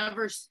now, I'll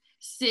never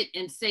sit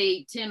and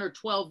say 10 or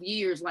 12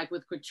 years like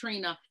with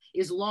Katrina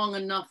is long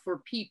enough for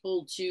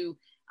people to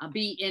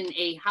be in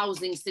a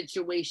housing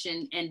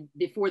situation and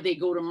before they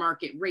go to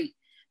market rate.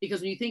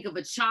 Because when you think of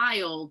a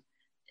child,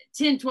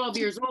 10, 12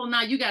 years old,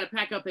 now you got to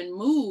pack up and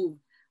move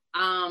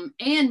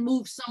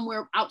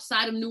somewhere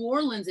outside of New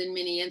Orleans in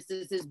many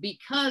instances,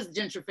 because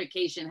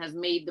gentrification has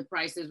made the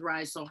prices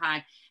rise so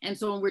high. And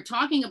so when we're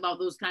talking about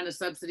those kind of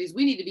subsidies,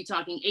 we need to be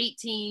talking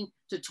 18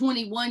 to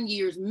 21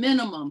 years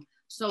minimum,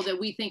 so that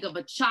we think of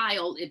a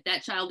child, if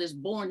that child is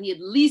born, he at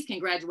least can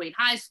graduate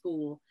high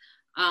school,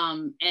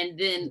 and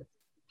then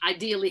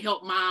ideally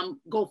help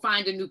mom go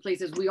find a new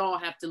place, as we all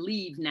have to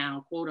leave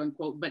now, quote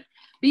unquote, but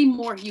be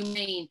more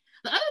humane.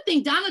 The other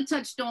thing Donna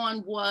touched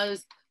on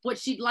was what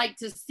she'd like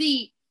to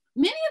see.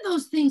 Many of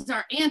those things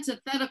are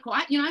antithetical.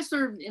 I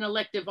served in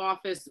elective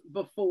office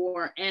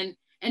before, and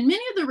many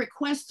of the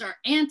requests are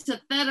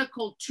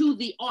antithetical to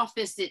the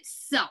office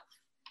itself.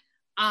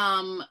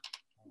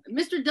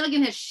 Mr.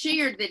 Duggan has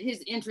shared that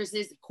his interest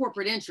is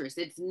corporate interest.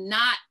 It's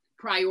not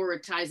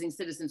prioritizing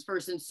citizens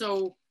first. And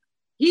so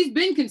he's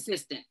been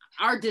consistent.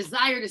 Our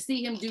desire to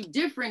see him do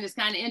different is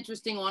kind of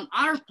interesting on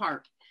our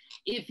part,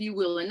 if you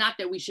will, and not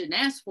that we shouldn't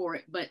ask for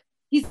it, but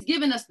he's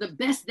given us the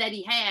best that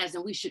he has,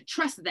 and we should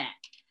trust that.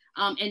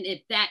 And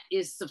if that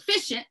is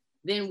sufficient,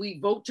 then we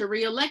vote to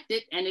reelect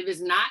it. And if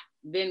it's not,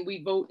 then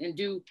we vote and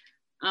do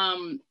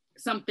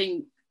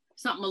something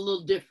a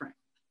little different.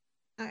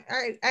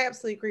 I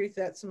absolutely agree with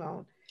that,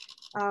 Simone.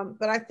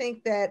 But I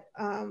think that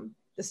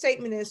the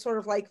statement is sort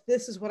of like,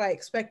 this is what I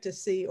expect to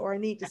see, or I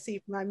need to see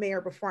from my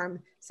mayor before I'm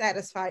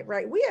satisfied,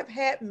 right? We have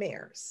had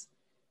mayors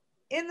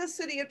in the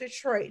city of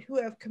Detroit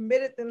who have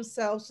committed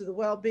themselves to the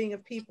well-being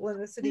of people in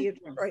the city of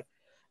Detroit,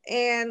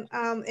 and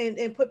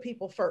put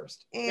people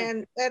first.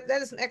 And that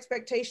is an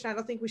expectation I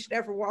don't think we should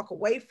ever walk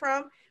away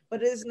from.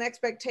 but it is an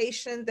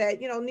expectation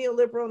that, you know,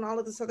 neoliberal and all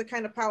of this other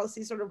kind of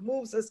policy sort of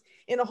moves us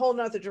in a whole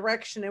nother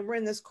direction. And we're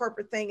in this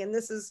corporate thing. And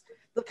this is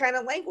the kind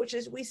of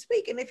languages we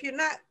speak. And if you're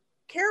not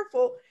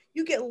careful,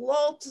 you get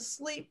lulled to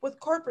sleep with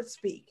corporate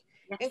speak.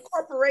 Yes. And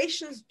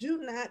corporations do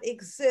not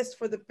exist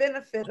for the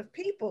benefit of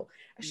people.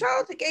 Shout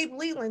out to Gabe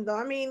Leland, though.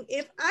 I mean,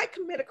 if I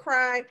commit a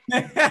crime,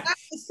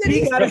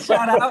 he got a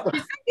shout out.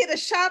 I get a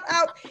shout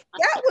out.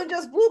 That one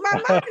just blew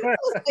my mind.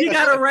 He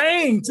got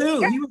arraigned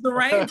too. He was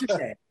arraigned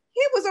today.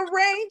 He was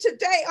arraigned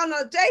today. On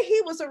a day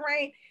he was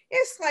arraigned,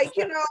 it's like,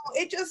 you know,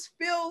 it just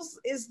feels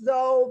as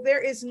though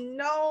there is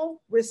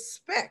no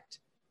respect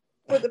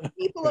for the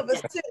people of a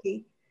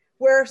city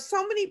where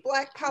so many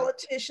Black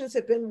politicians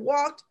have been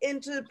walked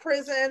into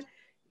prison,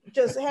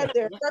 just had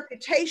their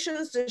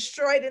reputations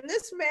destroyed. And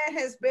this man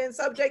has been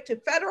subject to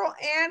federal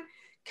and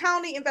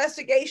county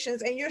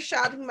investigations, and you're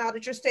shouting him out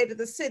at your state of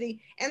the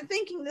city and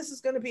thinking this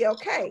is going to be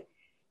okay.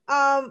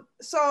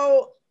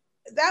 So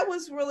that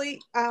was really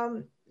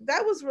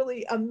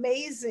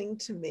amazing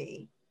to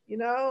me, you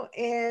know,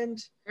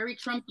 and very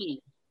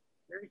Trumpian.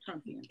 Very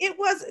Trumpian. It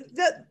was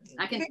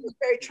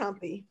very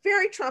Trumpy,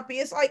 very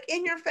Trumpy. It's like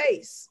in your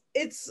face.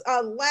 It's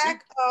a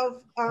lack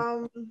of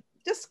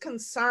just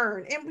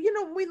concern. And, you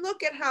know, when we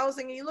look at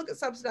housing and you look at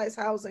subsidized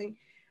housing,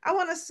 I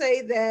want to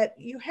say that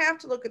you have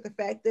to look at the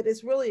fact that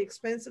it's really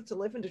expensive to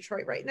live in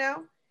Detroit right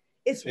now.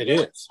 It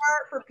is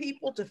hard for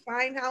people to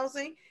find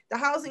housing. The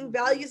housing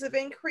values have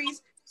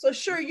increased. So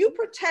sure, you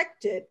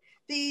protected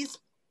these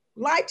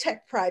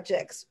LIHTC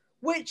projects,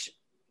 which,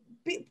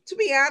 to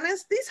be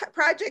honest, these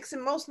projects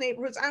in most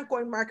neighborhoods aren't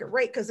going market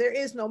rate because there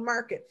is no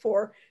market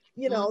for,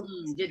 you know,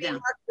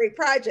 market rate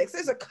projects.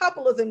 There's a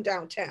couple of them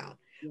downtown.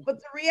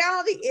 But the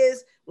reality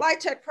is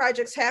LIHTC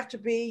projects have to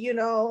be, you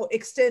know,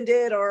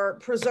 extended or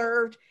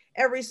preserved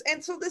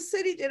and so the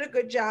city did a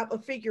good job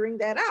of figuring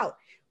that out.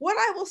 What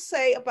I will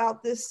say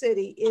about this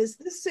city is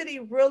this city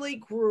really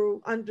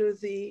grew under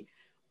the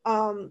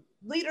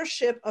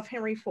leadership of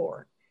Henry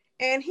Ford.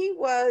 And he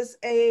was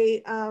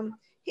he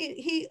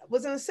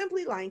was an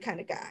assembly line kind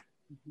of guy.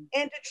 Mm-hmm.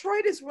 And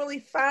Detroit is really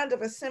fond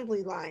of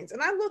assembly lines.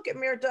 And I look at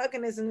Mayor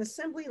Duggan as an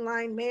assembly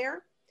line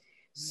mayor.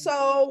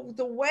 So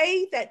the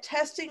way that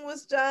testing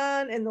was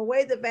done and the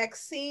way the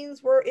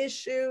vaccines were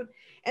issued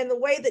and the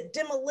way that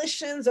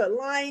demolitions are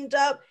lined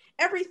up,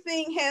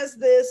 everything has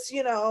this,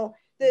 you know,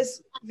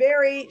 this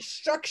very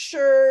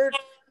structured,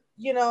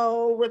 you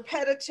know,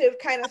 repetitive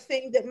kind of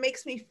thing that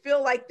makes me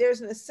feel like there's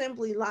an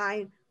assembly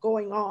line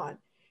going on.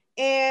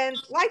 And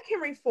like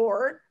Henry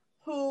Ford,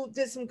 who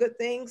did some good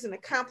things and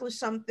accomplished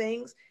some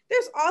things,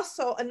 there's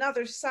also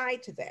another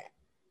side to that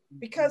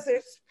because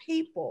there's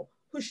people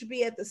who should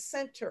be at the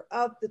center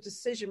of the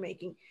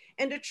decision-making.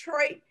 And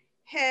Detroit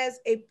has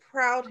a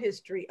proud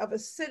history of a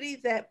city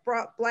that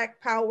brought Black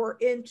power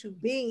into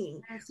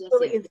being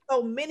in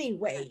so many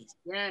ways.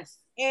 Yes.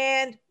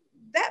 And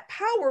that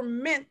power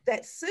meant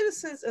that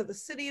citizens of the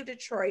city of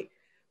Detroit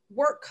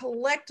worked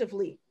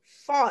collectively,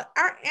 fought.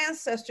 Our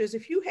ancestors,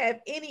 if you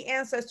have any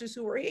ancestors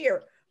who were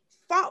here,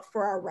 fought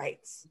for our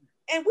rights.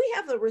 And we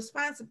have the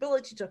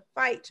responsibility to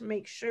fight to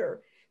make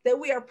sure that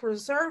we are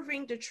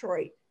preserving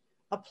Detroit,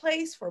 a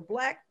place for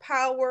Black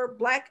power,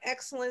 Black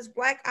excellence,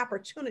 Black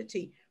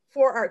opportunity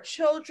for our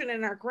children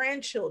and our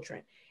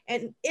grandchildren.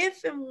 And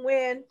if and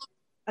when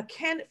a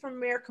candidate for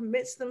mayor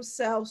commits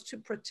themselves to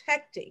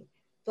protecting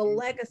the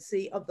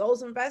legacy of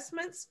those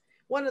investments,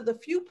 one of the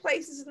few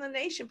places in the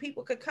nation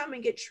people could come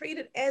and get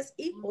treated as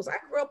equals. I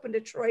grew up in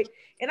Detroit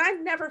and I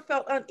never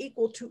felt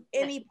unequal to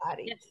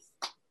anybody.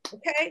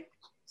 Okay?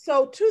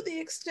 So to the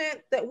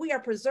extent that we are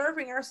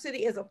preserving our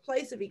city as a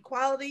place of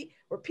equality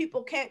where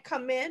people can't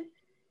come in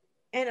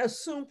and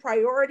assume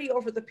priority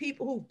over the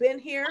people who've been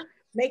here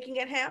making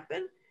it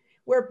happen,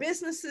 where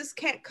businesses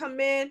can't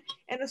come in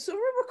and assume.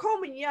 Remember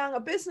Coleman Young, a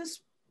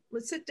business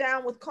would sit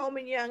down with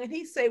Coleman Young and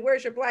he'd say,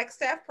 where's your Black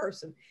staff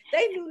person?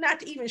 They knew not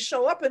to even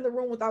show up in the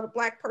room without a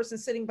Black person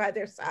sitting by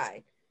their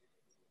side.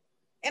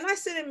 And I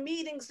sit in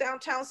meetings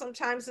downtown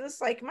sometimes and it's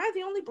like, am I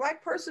the only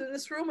Black person in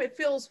this room? It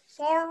feels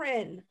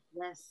foreign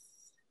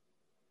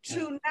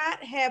to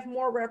not have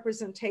more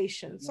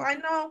representation. So I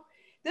know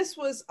this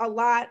was a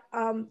lot,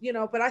 you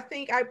know, but I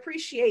think I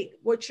appreciate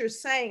what you're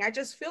saying. I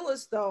just feel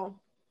as though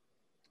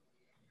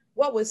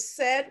what was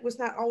said was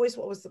not always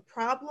what was the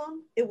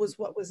problem. It was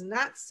what was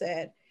not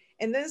said.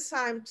 And this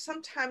time,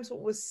 sometimes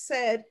what was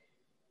said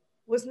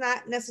was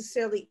not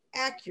necessarily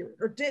accurate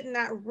or did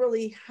not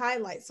really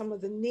highlight some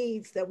of the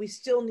needs that we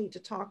still need to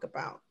talk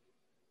about.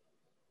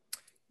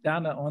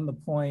 Donna, on the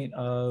point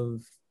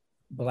of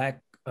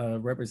Black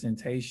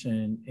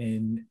representation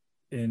in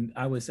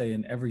I would say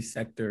in every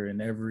sector,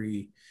 in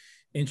every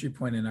entry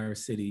point in our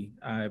city,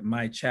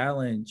 my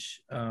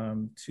challenge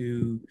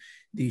to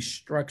these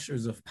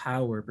structures of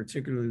power,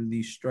 particularly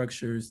these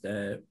structures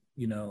that,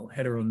 you know,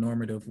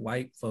 heteronormative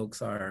white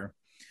folks are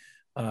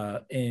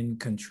in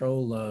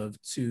control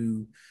of,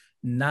 to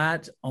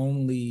not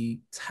only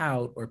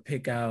tout or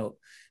pick out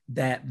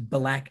that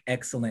Black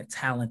excellent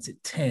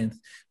talented 10th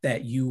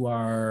that you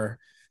are,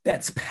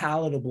 that's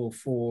palatable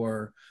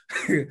for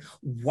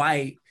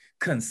white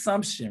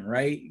consumption,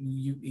 right?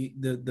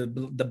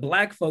 The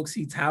Black folks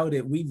he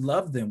touted, we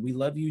love them. We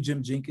love you,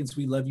 Jim Jenkins.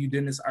 We love you,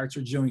 Dennis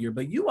Archer Jr.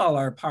 But you all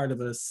are part of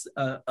a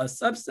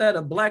subset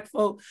of Black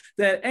folk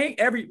that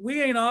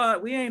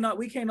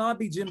we can't all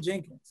be Jim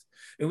Jenkins,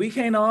 and we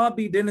can't all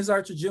be Dennis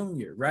Archer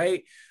Jr.,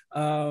 right?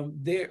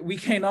 We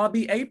can't all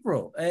be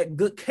April at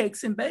Good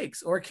Cakes and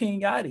Bakes or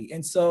King Yachty.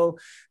 And so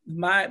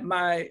my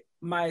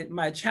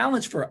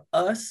challenge for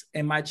us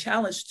and my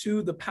challenge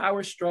to the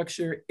power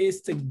structure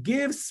is to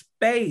give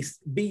space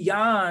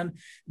beyond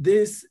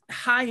this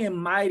high and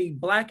mighty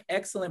Black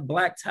excellent,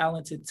 Black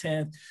talented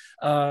 10th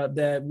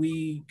that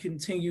we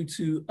continue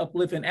to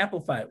uplift and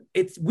amplify.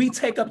 We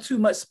take up too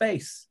much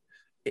space.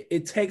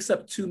 It takes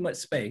up too much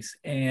space,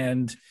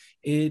 and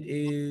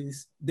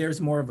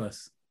there's more of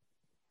us.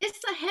 It's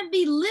a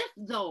heavy lift,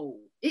 though.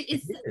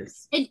 It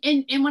is.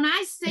 And when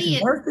I say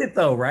it's worth it,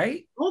 though,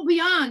 right? Oh,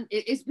 beyond.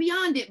 It's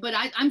beyond it. But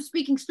I'm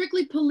speaking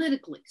strictly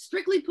politically,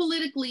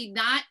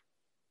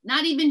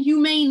 not even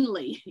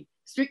humanely,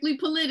 strictly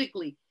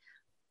politically.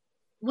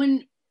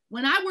 When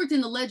I worked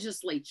in the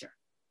legislature,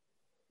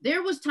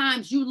 there was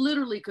times you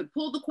literally could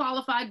pull the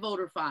qualified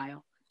voter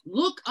file,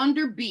 look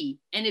under B,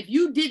 and if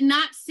you did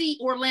not see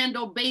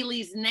Orlando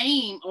Bailey's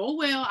name, oh,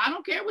 well, I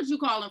don't care what you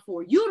calling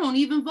for. You don't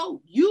even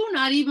vote. You're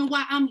not even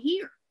why I'm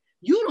here.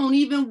 You don't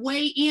even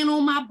weigh in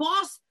on my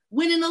boss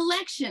winning an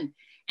election.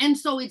 And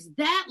so it's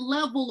that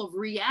level of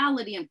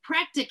reality and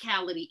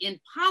practicality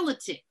in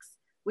politics,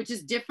 which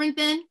is different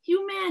than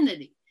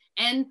humanity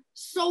and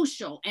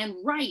social and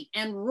right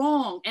and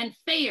wrong and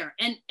fair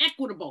and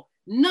equitable.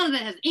 None of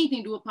that has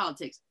anything to do with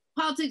politics.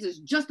 Politics is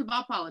just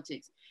about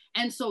politics.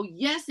 And so,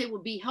 yes, it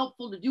would be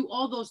helpful to do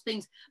all those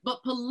things,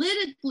 but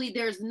politically,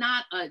 there's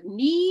not a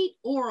need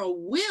or a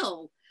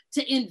will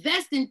to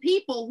invest in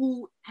people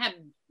who have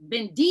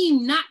been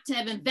deemed not to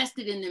have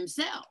invested in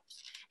themselves.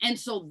 And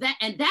so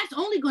that's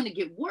only going to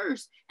get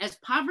worse as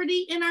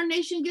poverty in our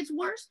nation gets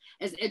worse,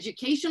 as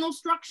educational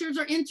structures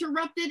are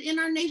interrupted in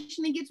our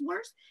nation and gets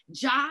worse,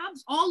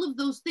 jobs, all of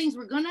those things.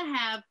 We're going to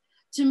have,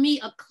 to me,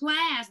 a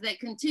class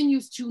that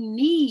continues to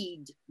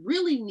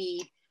really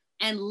need,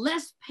 and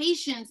less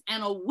patience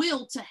and a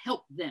will to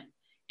help them.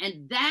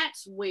 And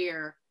that's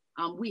where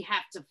we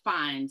have to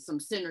find some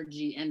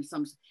synergy and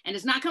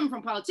it's not coming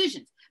from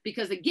politicians,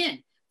 because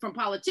again, from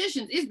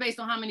politicians, it's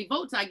based on how many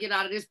votes I get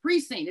out of this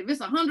precinct. If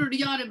it's 100 of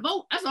y'all that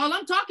vote, that's all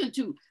I'm talking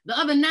to. The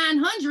other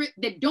 900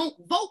 that don't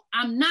vote,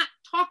 I'm not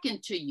talking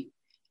to you.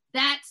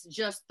 That's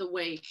just the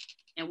way,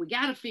 and we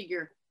gotta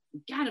figure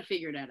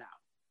that out.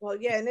 Well,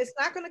 yeah, and it's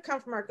not gonna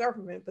come from our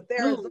government, but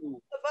there are those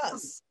of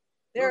us.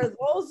 There are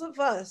those of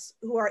us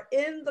who are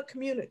in the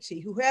community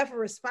who have a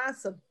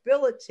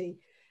responsibility.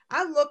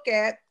 I look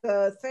at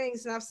the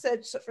things, and I've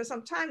said for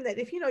some time that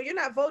if you're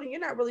not voting, you're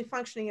not really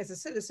functioning as a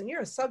citizen.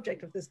 You're a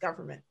subject of this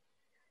government.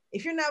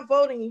 If you're not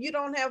voting and you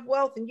don't have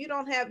wealth and you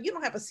don't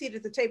have a seat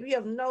at the table, you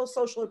have no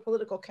social or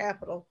political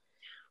capital.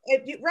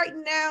 Right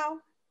now,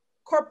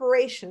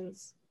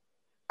 corporations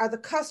are the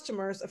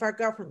customers of our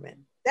government.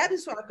 That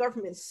is who our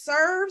government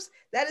serves.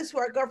 That is who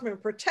our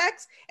government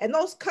protects. And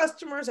those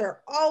customers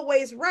are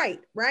always right?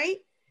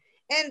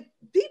 And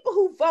people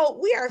who vote,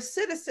 we are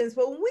citizens,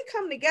 but when we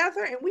come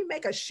together and we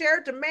make a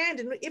shared demand,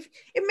 and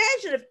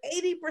imagine if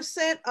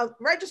 80% of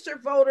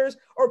registered voters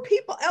or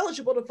people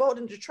eligible to vote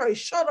in Detroit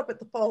showed up at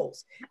the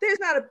polls. There's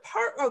not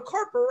a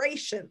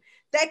corporation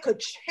that could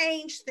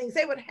change things.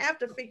 They would have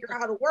to figure out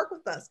how to work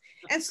with us.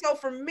 And so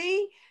for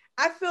me,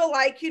 I feel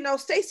like,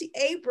 Stacey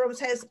Abrams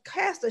has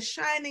cast a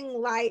shining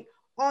light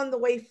on the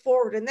way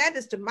forward, and that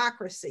is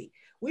democracy.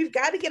 We've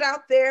got to get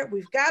out there,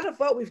 we've got to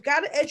vote, we've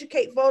got to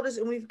educate voters,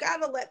 and we've got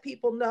to let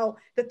people know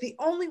that the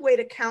only way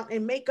to count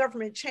and make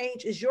government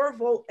change is your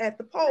vote at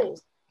the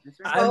polls.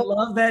 Right. I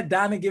love that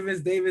Donna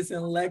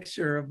Givens-Davidson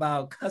lecture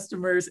about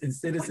customers and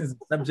citizens,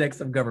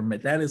 subjects of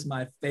government. That is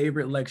my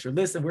favorite lecture.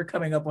 Listen, we're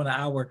coming up on an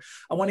hour.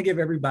 I want to give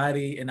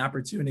everybody an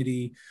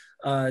opportunity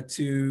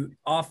to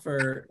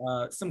offer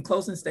some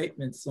closing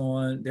statements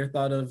on their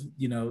thought of,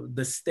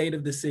 the state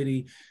of the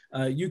city.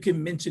 You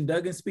can mention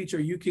Duggan's speech, or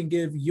you can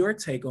give your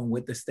take on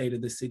what the state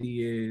of the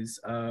city is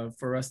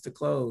for us to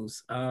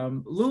close.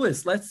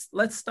 Louis,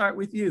 let's start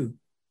with you.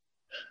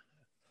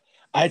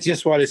 I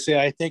just want to say,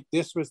 I think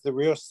this was the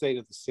real state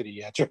of the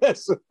city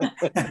address.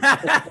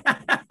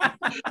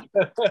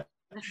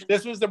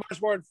 This was the much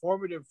more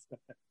informative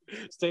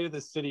state of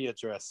the city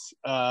address.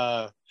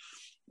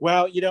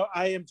 Well,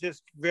 I am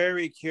just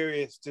very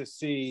curious to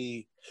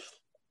see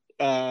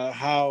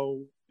how,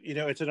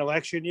 it's an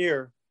election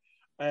year.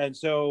 And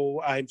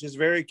so I'm just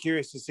very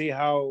curious to see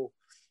how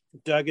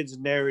Duggan's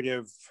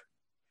narrative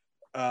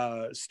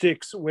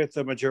sticks with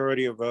the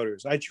majority of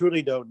voters. I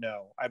truly don't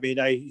know. I mean,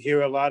 I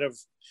hear a lot of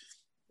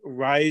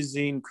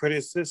rising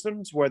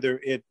criticisms, whether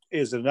it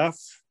is enough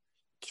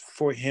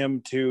for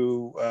him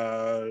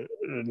to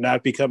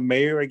not become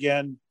mayor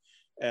again.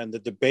 And the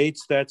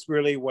debates, that's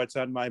really what's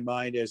on my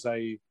mind as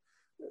I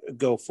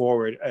go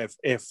forward.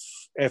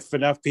 If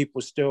enough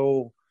people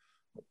still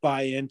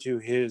buy into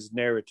his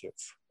narrative,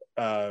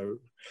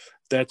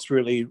 that's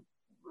really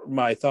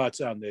my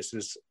thoughts on this.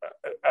 Is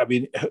I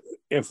mean,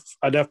 if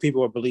enough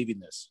people are believing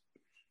this,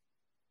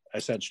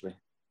 essentially.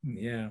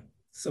 Yeah.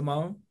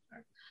 Simone?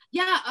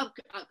 Yeah,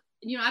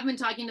 I've been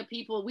talking to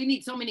people. We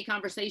need so many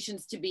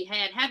conversations to be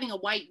had. Having a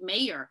white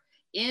mayor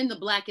in the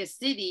Blackest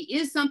city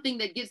is something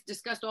that gets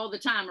discussed all the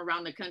time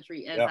around the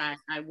country as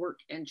I work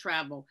and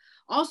travel.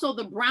 Also,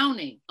 the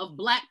browning of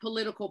Black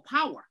political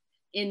power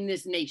in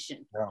this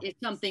nation is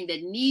something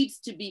that needs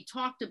to be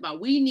talked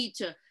about. We need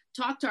to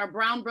talk to our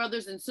brown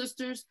brothers and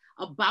sisters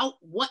about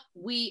what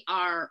we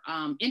are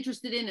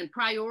interested in and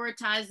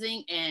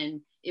prioritizing,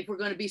 and if we're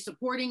going to be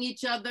supporting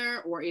each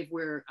other, or if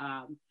we're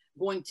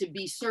going to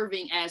be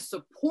serving as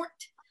support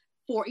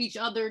for each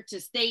other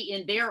to stay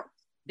in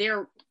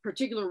their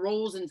particular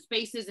roles and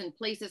spaces and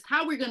places.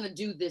 How we're going to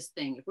do this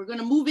thing. If we're going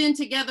to move in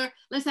together,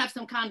 let's have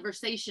some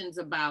conversations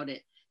about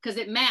it, because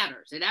it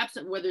matters. It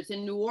absolutely, whether it's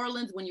in New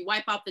Orleans, when you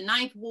wipe out the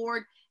 9th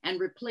Ward and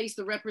replace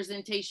the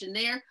representation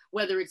there,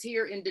 whether it's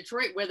here in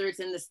Detroit, whether it's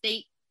in the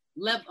state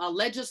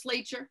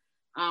legislature,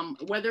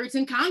 whether it's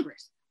in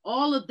Congress.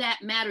 All of that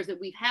matters, that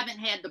we haven't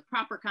had the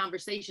proper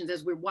conversations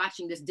as we're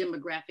watching this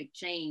demographic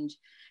change.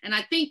 And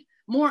I think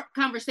more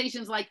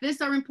conversations like this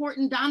are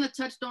important. Donna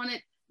touched on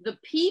it. The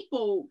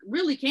people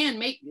really can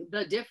make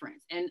the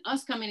difference, and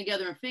us coming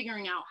together and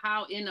figuring out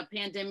how in a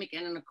pandemic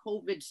and in a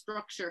COVID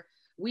structure,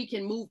 we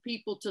can move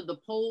people to the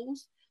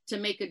polls to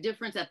make a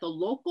difference at the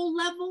local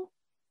level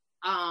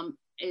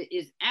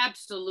is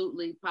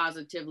absolutely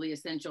positively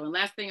essential. And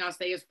last thing I'll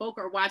say is folk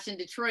are watching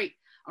Detroit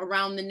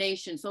around the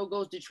nation. So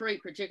goes Detroit,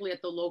 particularly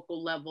at the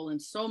local level in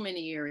so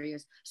many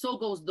areas. So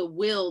goes the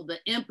will, the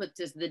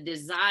impetus, the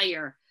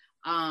desire,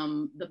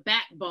 the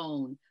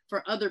backbone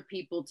for other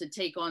people to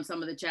take on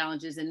some of the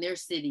challenges in their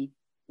city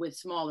with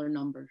smaller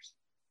numbers.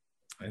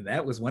 And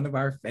that was one of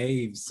our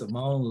faves,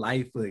 Simone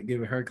Lightfoot,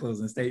 giving her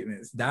closing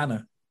statements.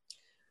 Donna.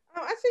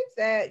 I think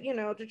that,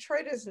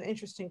 Detroit is an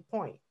interesting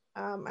point.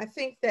 I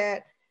think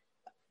that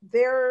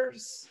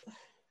there's,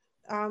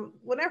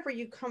 whenever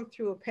you come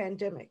through a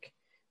pandemic,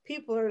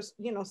 people are,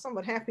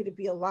 somewhat happy to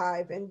be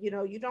alive. And,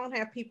 you don't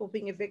have people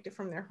being evicted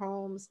from their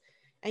homes,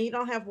 and you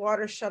don't have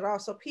water shut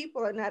off. So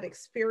people are not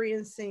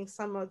experiencing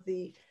some of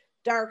the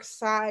dark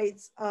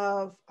sides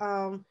of,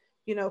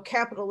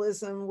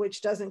 capitalism,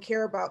 which doesn't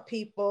care about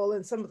people,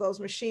 and some of those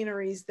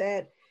machineries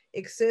that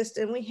exist.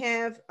 And we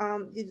have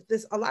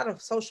there's a lot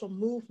of social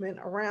movement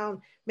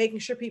around making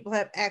sure people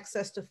have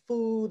access to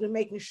food, and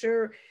making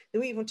sure that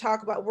we even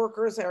talk about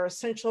workers that are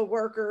essential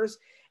workers.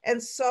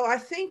 And so I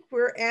think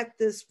we're at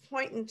this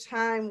point in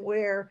time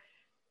where,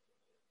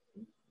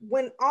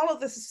 when all of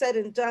this is said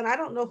and done, I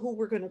don't know who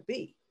we're going to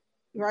be,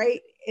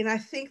 right? And I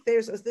think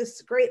there's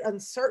this great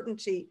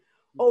uncertainty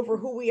over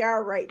who we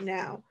are right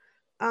now.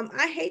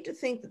 I hate to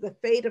think that the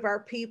fate of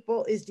our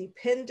people is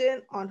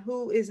dependent on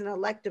who is in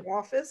elective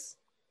office.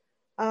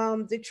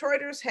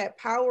 Detroiters had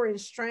power and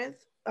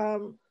strength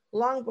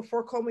long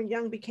before Coleman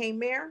Young became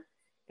mayor,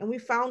 and we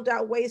found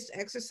out ways to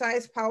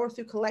exercise power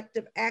through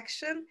collective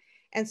action.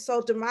 And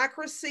so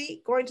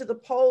democracy, going to the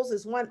polls,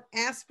 is one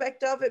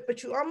aspect of it,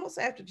 but you almost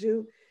have to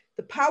do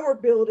the power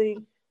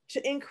building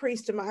to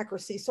increase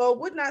democracy. So it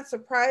would not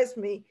surprise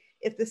me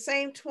if the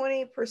same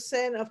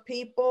 20% of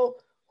people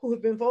who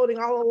have been voting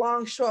all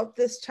along show up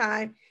this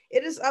time.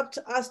 It is up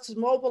to us to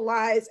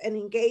mobilize and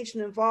engage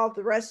and involve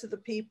the rest of the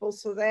people,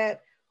 so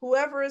that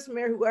whoever is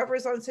mayor, whoever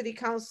is on city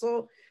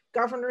council,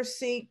 governor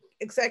seat,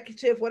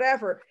 executive,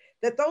 whatever,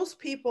 that those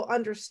people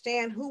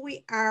understand who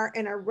we are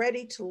and are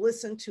ready to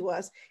listen to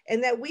us,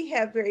 and that we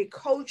have very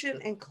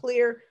cogent and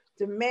clear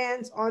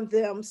demands on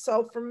them.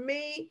 So for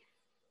me,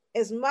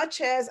 as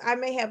much as I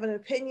may have an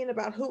opinion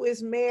about who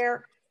is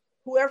mayor,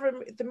 whoever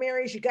the mayor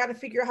is, you got to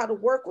figure out how to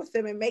work with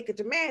them and make a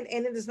demand.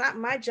 And it is not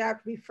my job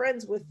to be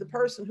friends with the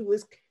person who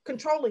is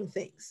controlling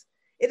things.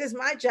 It is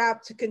my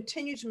job to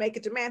continue to make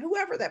a demand,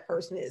 whoever that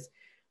person is.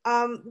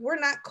 We're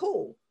not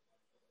cool.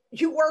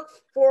 You work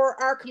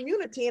for our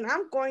community, and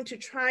I'm going to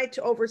try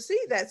to oversee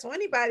that. So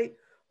anybody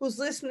who's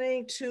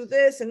listening to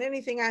this and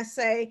anything I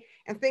say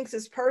and thinks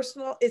it's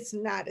personal, it's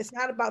not. It's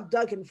not about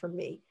Duggan for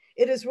me.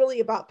 It is really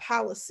about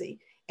policy,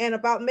 and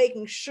about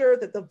making sure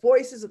that the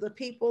voices of the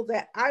people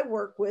that I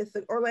work with,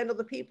 Orlando,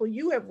 the people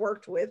you have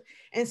worked with,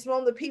 and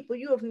Simone, the people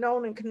you have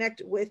known and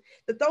connected with,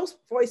 that those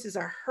voices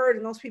are heard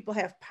and those people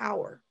have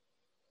power.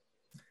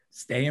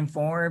 Stay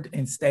informed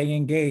and stay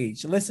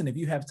engaged. Listen, if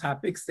you have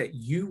topics that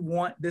you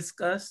want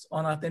discussed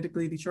on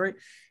Authentically Detroit,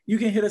 you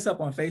can hit us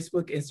up on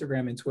Facebook,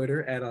 Instagram, and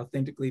Twitter at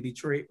Authentically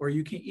Detroit, or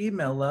you can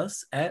email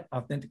us at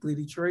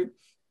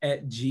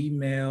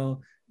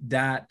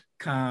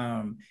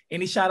authenticallydetroit@gmail.com.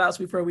 Any shout outs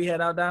before we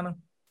head out, Donna?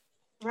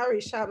 I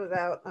already shouted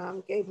out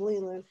Gabe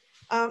Leland.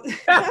 I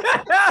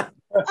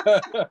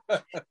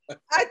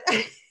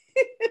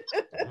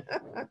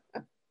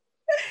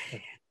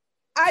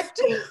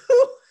do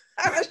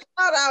have a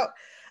shout out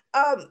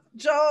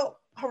Joe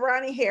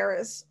Harani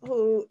Harris,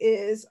 who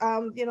is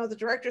the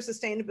director of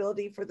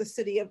sustainability for the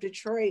city of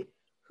Detroit,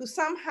 who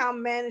somehow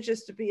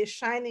manages to be a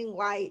shining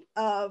light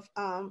of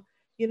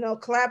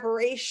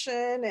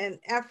collaboration and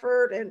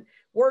effort. And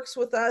works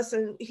with us,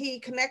 and he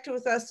connected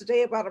with us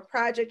today about a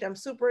project I'm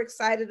super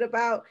excited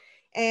about.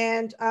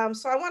 And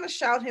so I want to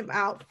shout him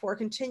out for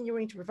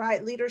continuing to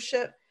provide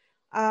leadership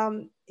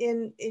in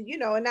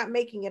and not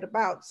making it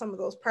about some of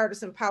those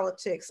partisan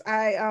politics.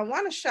 I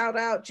want to shout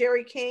out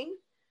Jerry King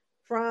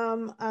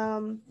from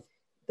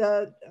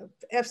the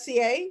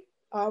FCA,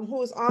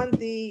 who is on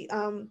the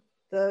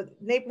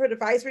Neighborhood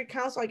Advisory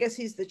Council. I guess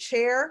he's the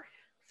chair,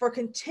 for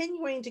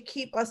continuing to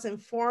keep us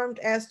informed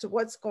as to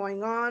what's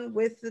going on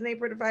with the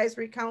Neighborhood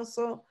Advisory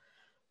Council.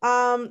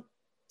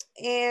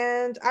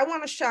 And I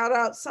want to shout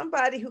out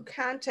somebody who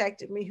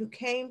contacted me, who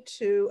came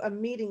to a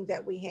meeting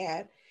that we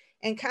had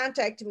and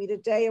contacted me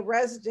today, a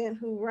resident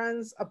who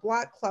runs a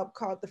block club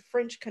called the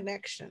French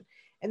Connection.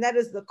 And that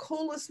is the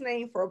coolest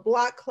name for a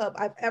block club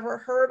I've ever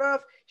heard of.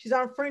 She's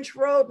on French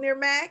Road near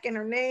Mac, and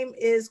her name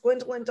is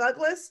Gwendolyn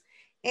Douglas.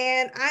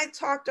 And I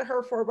talked to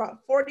her for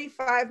about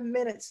 45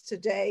 minutes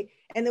today,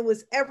 and it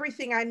was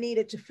everything I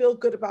needed to feel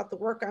good about the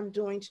work I'm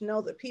doing, to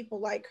know that people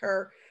like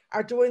her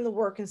are doing the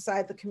work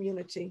inside the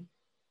community.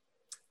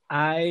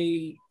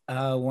 I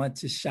want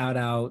to shout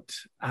out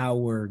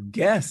our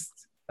guest,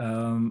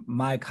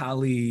 my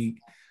colleague,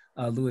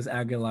 Louis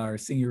Aguilar,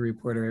 senior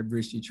reporter at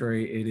Bridge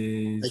Detroit. It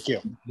is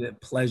a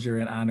pleasure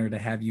and honor to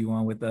have you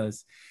on with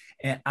us.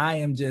 And I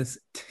am just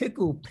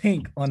tickled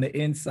pink on the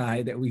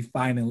inside that we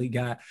finally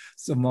got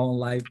Simone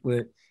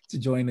Lightfoot to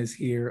join us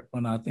here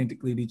on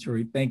Authentically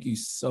Detroit. Thank you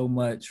so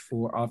much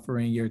for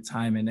offering your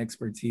time and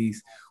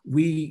expertise.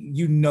 We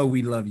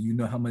love you. You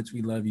know how much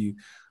we love you.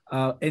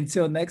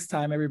 Until next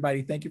time,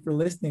 everybody, thank you for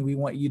listening. We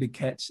want you to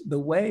catch the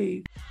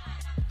wave.